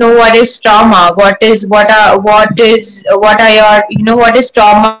should know what is trauma. What are your, what is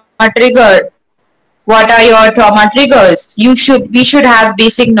trauma trigger? What are your trauma triggers? We should have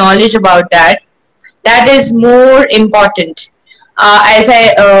basic knowledge about that. That is more important. As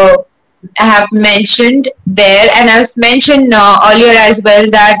I have mentioned there, and I've mentioned earlier as well,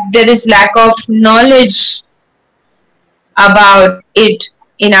 that there is lack of knowledge about it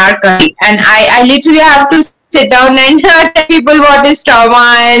in our country. And I literally have to sit down and tell people what is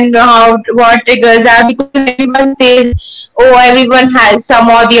trauma and what triggers are, because everyone says, oh, everyone has some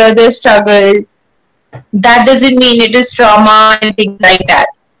or the other struggle. That doesn't mean it is trauma and things like that.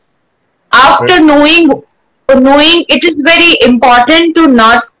 After knowing, it is very important to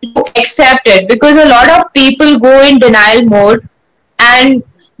not to accept it, because a lot of people go in denial mode, and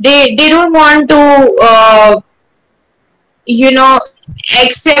they don't want to you know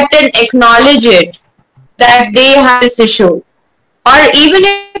accept and acknowledge it, that they have this issue. Or even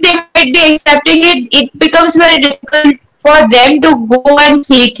if they might be accepting it, it becomes very difficult for them to go and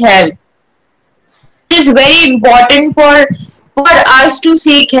seek help. It is very important for us to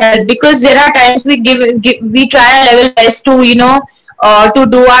seek help, because there are times we try our level best to to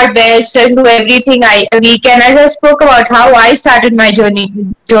do our best and do everything we can. As I spoke about how I started my journey,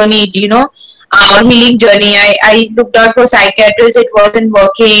 healing journey. I looked out for psychiatrist, it wasn't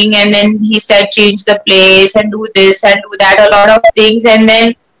working, and then he said change the place and do this and do that, a lot of things, and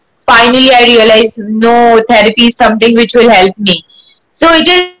then finally I realized no, therapy is something which will help me. So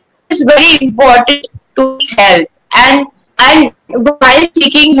it is very important to seek help, and while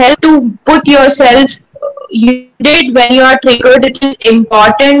seeking help, to put yourself did when you are triggered, it is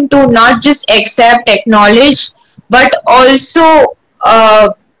important to not just accept, acknowledge, but also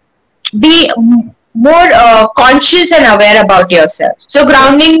be more conscious and aware about yourself. So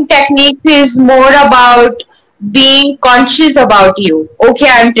grounding techniques is more about being conscious about you. Okay,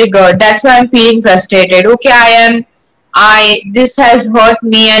 I'm triggered. That's why I'm feeling frustrated. Okay, I this has hurt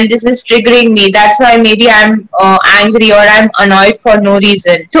me and this is triggering me. That's why maybe I'm angry or I'm annoyed for no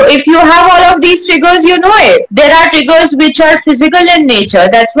reason. So if you have all of these triggers, you know it. There are triggers which are physical in nature.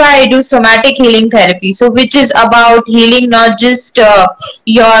 That's why I do somatic healing therapy. So which is about healing not just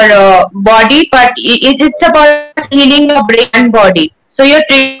your body, but it's about healing your brain and body. So your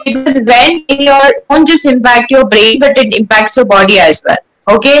triggers when in your don't just impact your brain, but it impacts your body as well.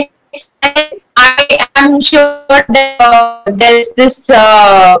 Okay, and I am sure that there's this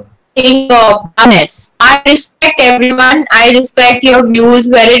thing of honest. I respect everyone. I respect your views,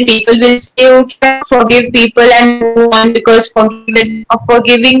 wherein people will say, "Okay, forgive people and move on because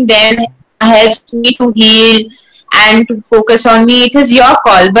forgiving them helps me to heal and to focus on me." It is your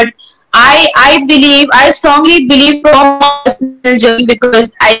call, but I strongly believe from my personal journey,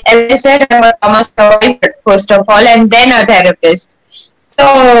 because as I said, I'm a trauma survivor first of all, and then a therapist. So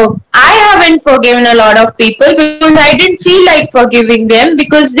I haven't forgiven a lot of people because I didn't feel like forgiving them,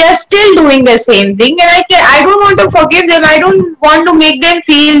 because they're still doing the same thing, and I don't want to forgive them. I don't want to make them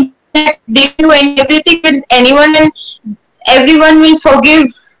feel that they can do everything with anyone and everyone will forgive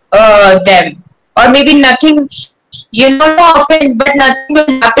them, or maybe nothing, no offense, but nothing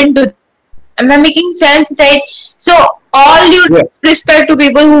will happen to them. Am I making sense, right? So all due Yes. respect to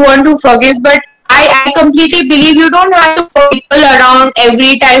people who want to forgive, but I completely believe you don't have to forgive people around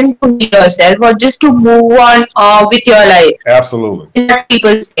every time to heal yourself or just to move on with your life. Absolutely. Is what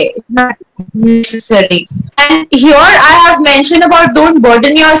people say. It's not necessary. And here I have mentioned about don't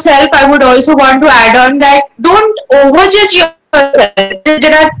burden yourself. I would also want to add on that don't overjudge yourself.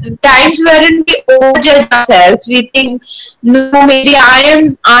 There are times wherein we overjudge ourselves. We think, no, maybe I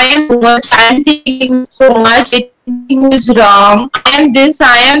am too much. I am thinking so much. It is wrong. I am this.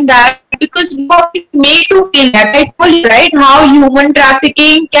 I am that. Because you are made to feel that. I told you, right, how human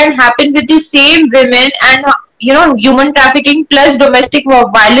trafficking can happen with the same women, and human trafficking plus domestic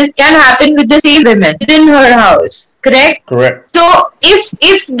violence can happen with the same women within her house. Correct? Correct. So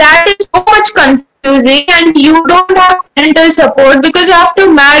if that is so much confusing and you don't have parental support, because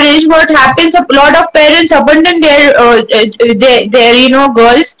after marriage, what happens? A lot of parents abandon their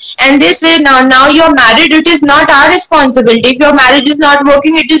girls, and they say now you're married. It is not our responsibility. If your marriage is not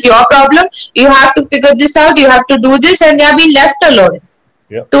working, it is your problem. You have to figure this out. You have to do this, and they are being left alone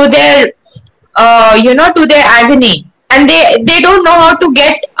to their to their agony, and they don't know how to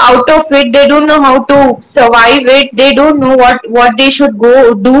get out of it. They don't know how to survive it. They don't know what they should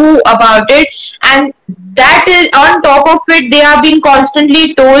go do about it. And that is on top of it, they are being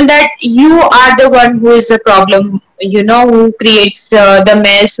constantly told that you are the one who is the problem who creates the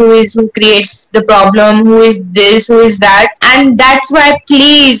mess, who creates the problem, who is this, who is that. And that's why,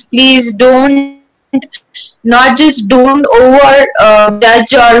 please don't, not just don't over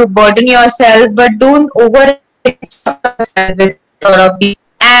judge or burden yourself, but don't over exhaust yourself with all of these things.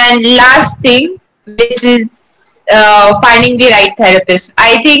 And last thing, which is finding the right therapist.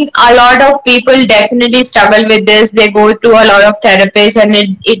 I think a lot of people definitely struggle with this. They go to a lot of therapists and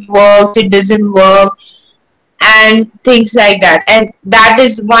it works, it doesn't work, and things like that. And that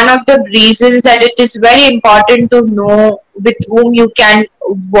is one of the reasons that it is very important to know with whom you can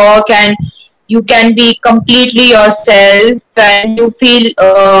work, and you can be completely yourself and you feel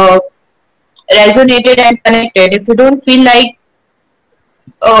resonated and connected. If you don't feel like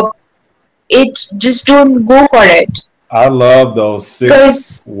uh, it, just don't go for it. I love those six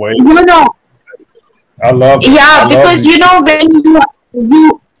Because ways. I love it. I yeah, love because these six. when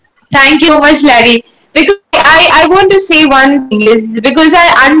you thank you so much, Larry. Because I want to say one thing is because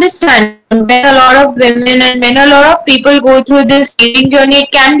I understand when a lot of women and when a lot of people go through this healing journey,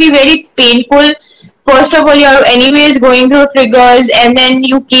 it can be very painful. First of all, you're anyways going through triggers, and then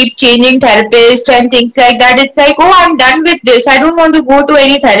you keep changing therapists and things like that. It's like, oh, I'm done with this. I don't want to go to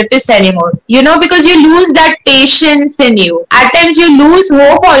any therapist anymore. Because you lose that patience in you. At times, you lose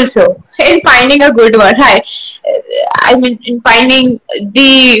hope also in finding a good one. I mean, in finding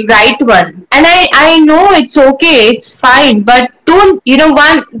the right one. And I know it's okay, it's fine, but don't,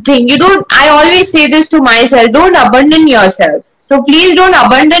 one thing, I always say this to myself, don't abandon yourself. So please don't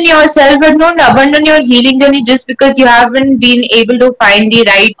abandon yourself and don't abandon your healing journey just because you haven't been able to find the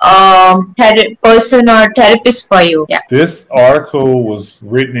right person or therapist for you. Yeah. This article was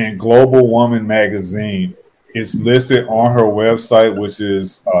written in Global Woman magazine. It's listed on her website, which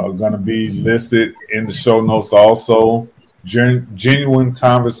is going to be listed in the show notes also. Genuine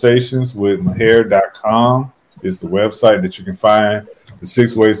Conversations with Maher.com is the website that you can find the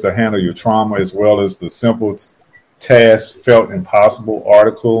 6 ways to handle your trauma, as well as the simple task felt impossible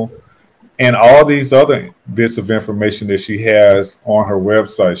article, and all these other bits of information that she has on her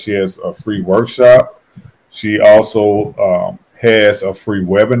website. She has a free workshop. She also has a free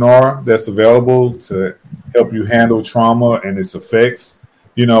webinar that's available to help you handle trauma and its effects.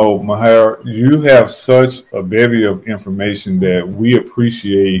 Maher, you have such a bevy of information that we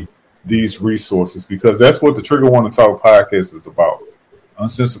appreciate these resources, because that's what the Trigger One to Talk podcast is about.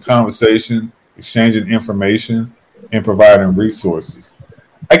 Uncensored conversation, exchanging information, and providing resources.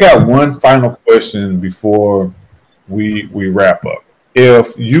 I got one final question before we wrap up.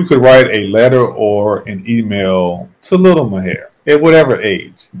 If you could write a letter or an email to little Maher at whatever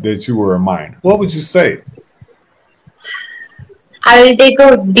age that you were a minor, what would you say? I will take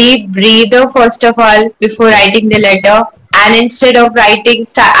a deep breather first of all before writing the letter. And instead of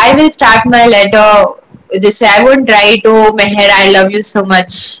I will start my letter this way. I won't write, oh Meher, I love you so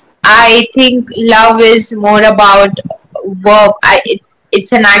much. I think love is more about verb.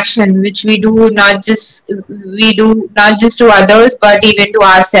 It's an action which we do not just to others but even to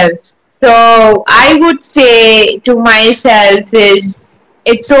ourselves. So I would say to myself is,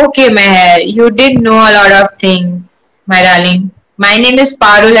 it's okay, Meher. You didn't know a lot of things, my darling. My name is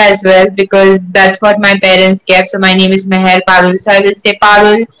Parul as well because that's what my parents kept. So my name is Meher Parul. So I will say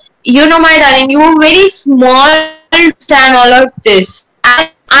Parul. My darling, you were very small to understand all of this.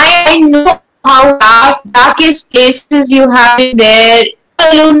 And I know how darkest places you have been there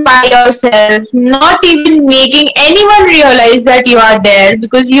alone by yourself, not even making anyone realize that you are there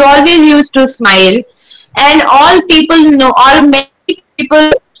because you always used to smile. And all people know, all many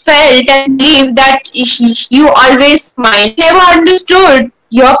people felt and believed that you always smiled. Never understood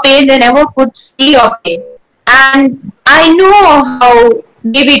your pain, they never could see your pain. And I know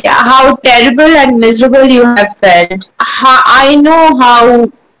how terrible and miserable you have felt. I know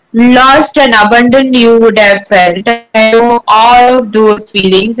how lost and abandoned you would have felt. I know all of those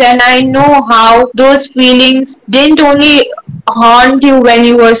feelings, and I know how those feelings didn't only haunt you when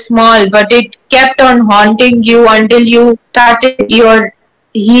you were small, but it kept on haunting you until you started your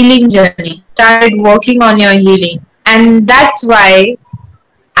healing journey, started working on your healing. And that's why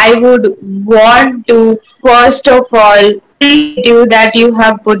I would want to first of all appreciate you that you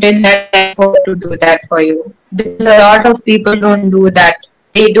have put in that effort to do that for you. Because a lot of people don't do that.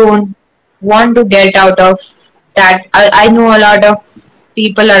 They don't want to get out of that. I know a lot of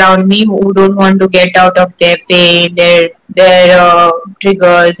people around me who don't want to get out of their pain, their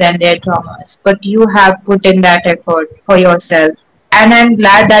triggers and their traumas. But you have put in that effort for yourself, and I'm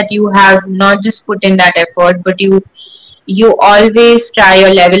glad that you have not just put in that effort, but you always try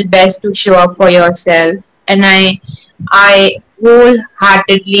your level best to show up for yourself. And I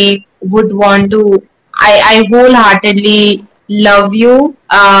wholeheartedly would want to I wholeheartedly love you.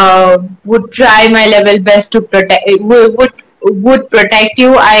 Would try my level best to protect. Would protect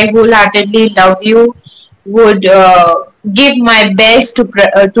you. I wholeheartedly love you. Would give my best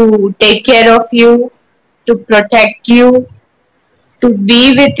to take care of you, to protect you, to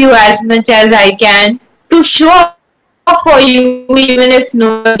be with you as much as I can, to show up for you even if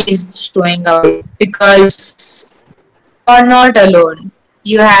nobody is showing up for you. Because you're not alone.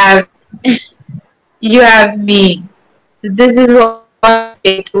 You have you have me. So this is what I want to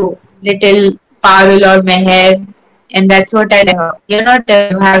say to little Parul or Meher, and that's what I tell her. You're not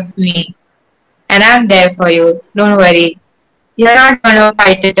alone. You have me, and I'm there for you. Don't worry. You're not gonna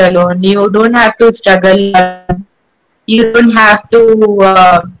fight it alone. You don't have to struggle alone. You don't have to,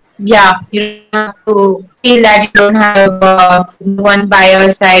 you don't have to feel that you don't have no one by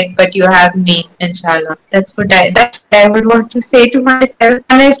your side, but you have me, inshallah. That's what I would want to say to myself,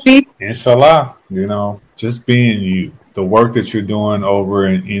 honestly. Inshallah, just being you. The work that you're doing over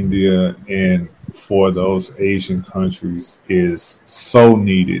in India and for those Asian countries is so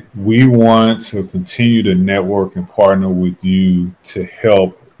needed. We want to continue to network and partner with you to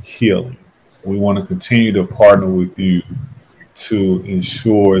help healing. We want to continue to partner with you to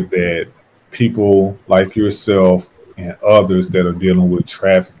ensure that people like yourself and others that are dealing with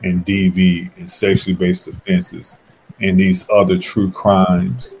traffic and DV and sexually based offenses and these other true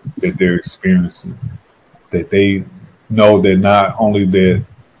crimes that they're experiencing, that they know that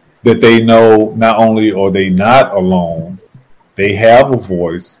they know not only are they not alone, they have a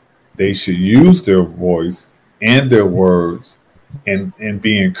voice. They should use their voice and their words and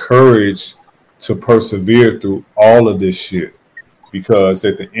be encouraged to persevere through all of this shit. Because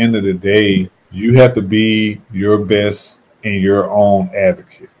at the end of the day, you have to be your best and your own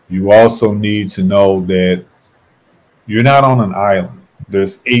advocate. You also need to know that you're not on an island.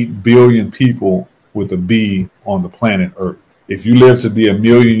 There's 8 billion people with a B on the planet Earth. If you live to be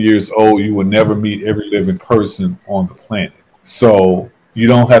 1,000,000 years old, you will never meet every living person on the planet. So you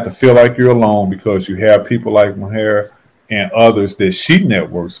don't have to feel like you're alone because you have people like Maher and others that she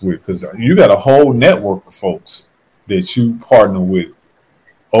networks with, because you got a whole network of folks that you partner with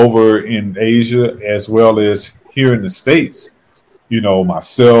over in Asia as well as here in the States.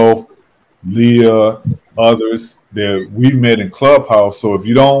 Myself, Leah, others that we met in Clubhouse. So if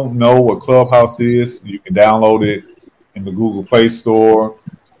you don't know what Clubhouse is, you can download it in the Google Play Store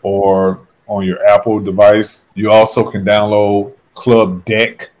or on your Apple device. You also can download Club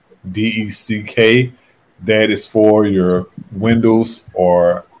Deck, DECK. That is for your Windows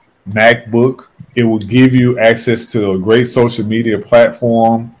or MacBook. It will give you access to a great social media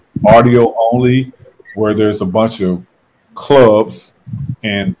platform, audio only, where there's a bunch of clubs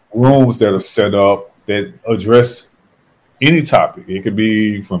and rooms that are set up that address any topic. It could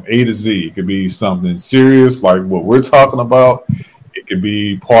be from A to Z. It could be something serious like what we're talking about. It could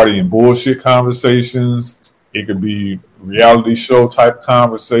be party and bullshit conversations. It could be reality show type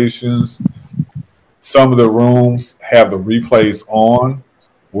conversations. Some of the rooms have the replays on,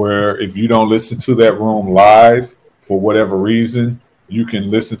 where if you don't listen to that room live for whatever reason, you can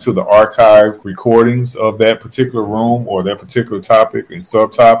listen to the archive recordings of that particular room or that particular topic and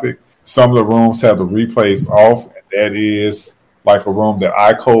subtopic. Some of the rooms have the replays off. That is like a room that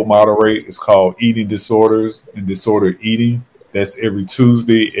I co-moderate. It's called Eating Disorders and Disordered Eating. That's every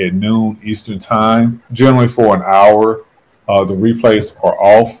Tuesday at noon Eastern Time, generally for an hour. The replays are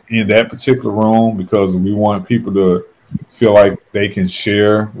off in that particular room because we want people to feel like they can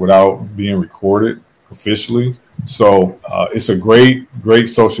share without being recorded officially. So it's a great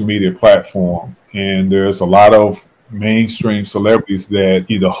social media platform. And there's a lot of mainstream celebrities that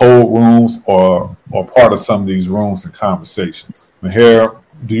either hold rooms or are part of some of these rooms and conversations. Maher,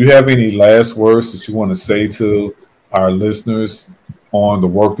 do you have any last words that you want to say to our listeners on the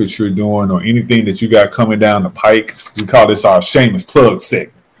work that you're doing or anything that you got coming down the pike? We call this our shameless plug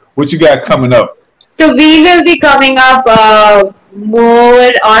segment. What you got coming up? So we will be coming up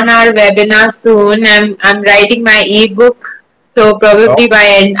more on our webinar soon. I'm writing my ebook, so probably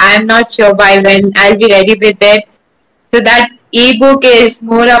I'm not sure by when I'll be ready with it. So that ebook is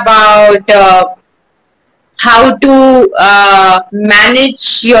more about how to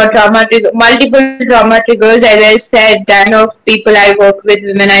manage your multiple trauma triggers. As I said, kind of people I work with,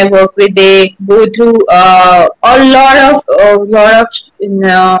 women I work with, they go through a lot of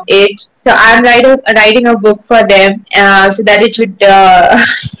it. So I'm writing a book for them, so that it should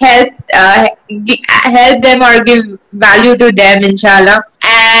help them or give value to them, inshallah.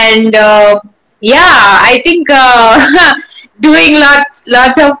 And I think doing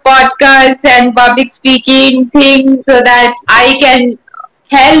lots of podcasts and public speaking things so that I can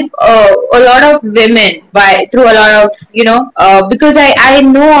help a lot of women by through a lot of because I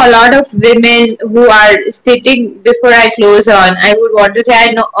know a lot of women who are sitting. Before I close on, I would want to say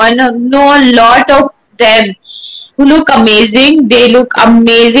I know a lot of them who look amazing. They look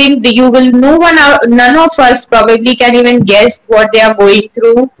amazing. You will no one none of us probably can even guess what they are going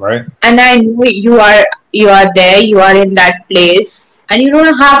through. Right. And I know you are there. You are in that place, and you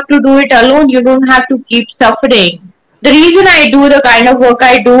don't have to do it alone. You don't have to keep suffering. The reason I do the kind of work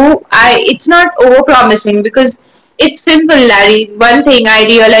I do, it's not over promising because it's simple, Larry. One thing I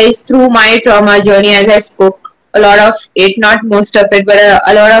realized through my trauma journey, as I spoke a lot of it, not most of it, but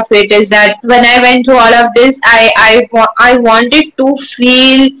a lot of it, is that when I went through all of this, I wanted to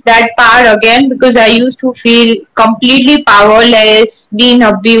feel that power again, because I used to feel completely powerless, being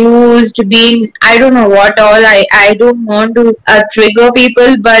abused, being, I don't know what all. I don't want to trigger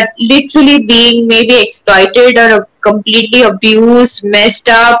people, but literally being maybe exploited or completely abused, messed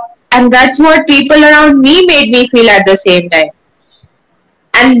up. And that's what people around me made me feel at the same time.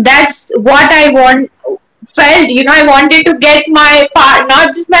 And that's what I felt. I wanted to get my power,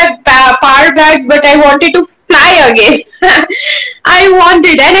 not just my power back, but I wanted to fly again. I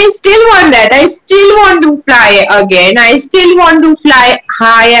wanted, and I still want that. I still want to fly again. I still want to fly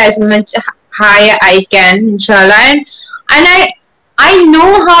high, as much high I can, inshallah. And I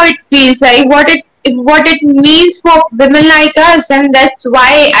know how it feels, like what it means for women like us. And that's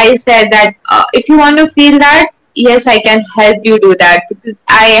why I said that if you want to feel that, yes, I can help you do that, because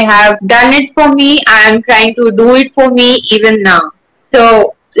I have done it for me. I am trying to do it for me even now.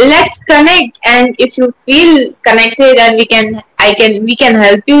 So let's connect, and if you feel connected and we can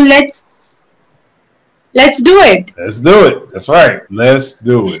help you, let's do it. Let's do it. That's right. Let's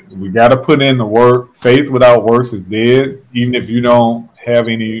do it. We got to put in the work. Faith without works is dead. Even if you don't have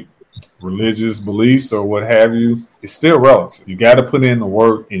any religious beliefs or what have you, it's still relative. You got to put in the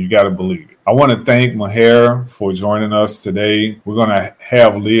work and you got to believe it. I want to thank Maher for joining us today. We're going to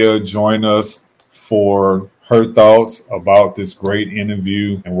have Leah join us for her thoughts about this great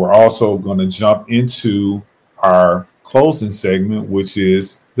interview. And we're also going to jump into our closing segment, which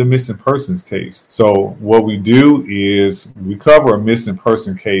is the missing persons case. So what we do is we cover a missing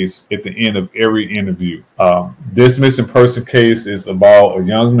person case at the end of every interview. This missing person case is about a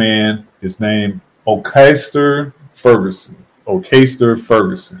young man. His name Okaster Ferguson,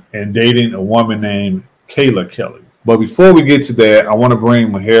 and dating a woman named Kayla Kelly. But before we get to that, I want to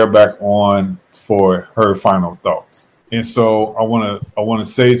bring Maher back on for her final thoughts. And so I want to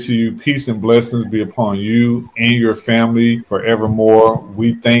say to you, peace and blessings be upon you and your family forevermore.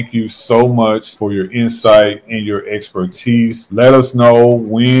 We thank you so much for your insight and your expertise. Let us know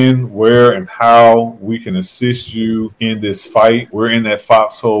when, where, and how we can assist you in this fight. We're in that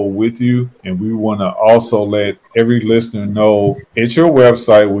foxhole with you, and we want to also let every listener know at your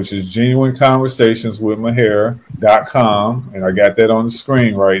website, which is genuineconversationswithmaher.com, and I got that on the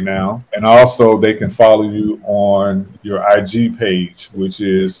screen right now. And also they can follow you on your IG page, which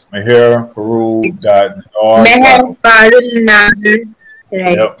is Nagar. Right.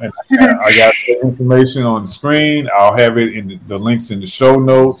 Yep, and I got the information on the screen. I'll have it in the links in the show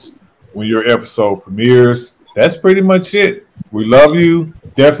notes when your episode premieres. That's pretty much it. We love you.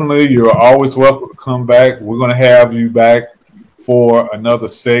 Definitely, you're always welcome to come back. We're going to have you back for another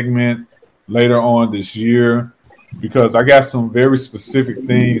segment later on this year, because I got some very specific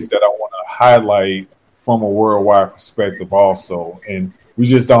things that I want to highlight from a worldwide perspective also. And we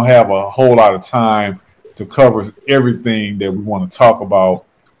just don't have a whole lot of time to cover everything that we want to talk about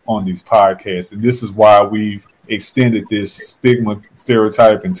on these podcasts. And this is why we've extended this stigma,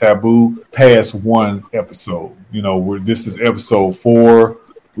 stereotype, and taboo past one episode. This is episode 4.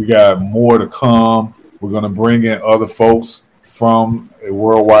 We got more to come. We're going to bring in other folks from a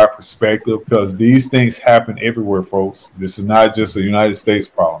worldwide perspective, because these things happen everywhere, folks. This is not just a United States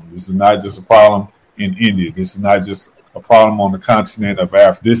problem. This is not just a problem in India. This is not just a problem on the continent of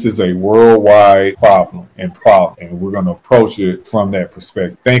Africa. This is a worldwide problem, and we're going to approach it from that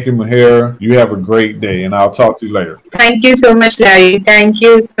perspective. Thank you, Maher. You have a great day, and I'll talk to you later. Thank you so much, Larry. Thank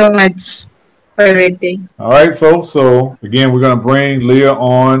you so much for everything. All right, folks. So again, we're going to bring Leah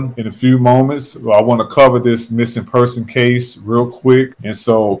on in a few moments. I want to cover this missing person case real quick. And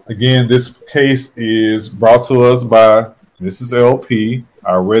so again, this case is brought to us by Mrs. LP,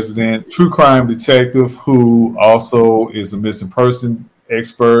 our resident true crime detective, who also is a missing person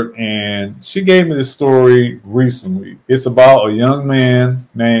expert. And she gave me this story recently. It's about a young man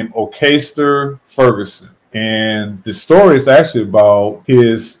named Okaster Ferguson. And the story is actually about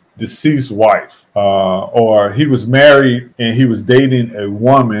his deceased wife, or he was married and he was dating a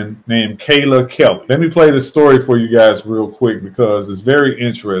woman named Kayla Kelly. Let me play this story for you guys real quick because it's very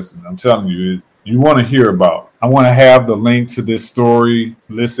interesting. I'm telling you, you want to hear about. I want to have the link to this story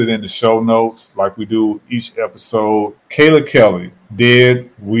listed in the show notes like we do each episode. Kayla Kelly dead.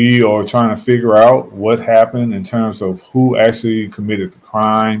 We are trying to figure out what happened in terms of who actually committed the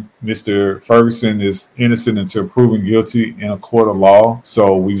crime. Mr. Ferguson is innocent until proven guilty in a court of law.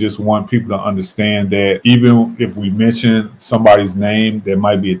 So we just want people to understand that even if we mention somebody's name that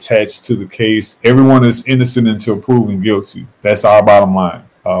might be attached to the case, everyone is innocent until proven guilty. That's our bottom line.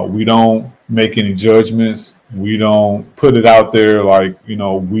 We don't make any judgments. We don't put it out there like,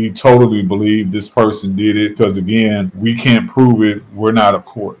 we totally believe this person did it because, again, we can't prove it. We're not a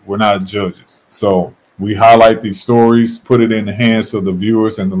court. We're not judges. So we highlight these stories, put it in the hands of the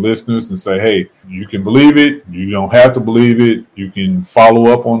viewers and the listeners and say, hey, you can believe it. You don't have to believe it. You can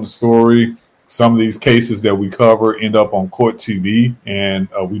follow up on the story. Some of these cases that we cover end up on Court TV. And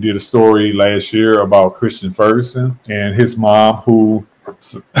we did a story last year about Christian Ferguson and his mom who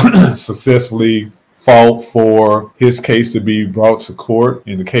successfully fought for his case to be brought to court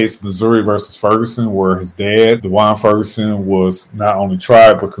in the case Missouri versus Ferguson, where his dad, DeJuan Ferguson, was not only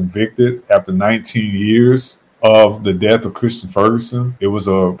tried but convicted after 19 years of the death of Christian Ferguson. It was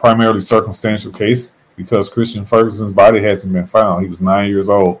a primarily circumstantial case because Christian Ferguson's body hasn't been found. He was 9 years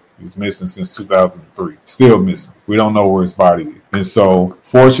old. He was missing since 2003. Still missing. We don't know where his body is. And so,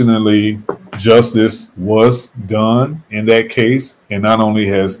 fortunately, justice was done in that case. And not only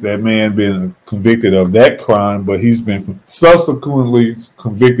has that man been convicted of that crime, but he's been subsequently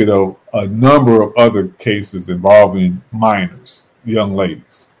convicted of a number of other cases involving minors, young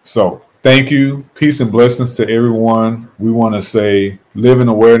ladies. So, thank you. Peace and blessings to everyone. We want to say, live in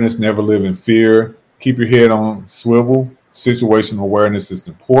awareness, never live in fear. Keep your head on swivel. Situational awareness is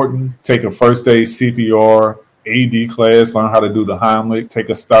important. Take a first aid CPR AD class, learn how to do the Heimlich, take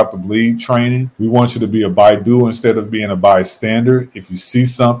a stop the bleed training. We want you to be a by-doer instead of being a bystander. If you see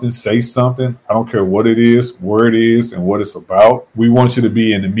something, say something. I don't care what it is, where it is, and what it's about. We want you to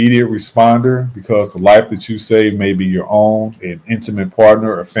be an immediate responder because the life that you save may be your own, an intimate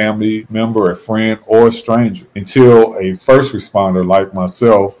partner, a family member, a friend, or a stranger, until a first responder like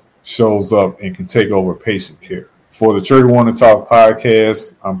myself shows up and can take over patient care. For the Trigger Warning Talk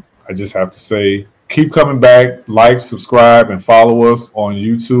podcast, I just have to say, keep coming back, like, subscribe, and follow us on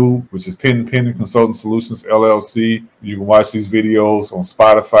YouTube, which is Pending Consulting Solutions, LLC. You can watch these videos on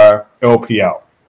Spotify. LP out.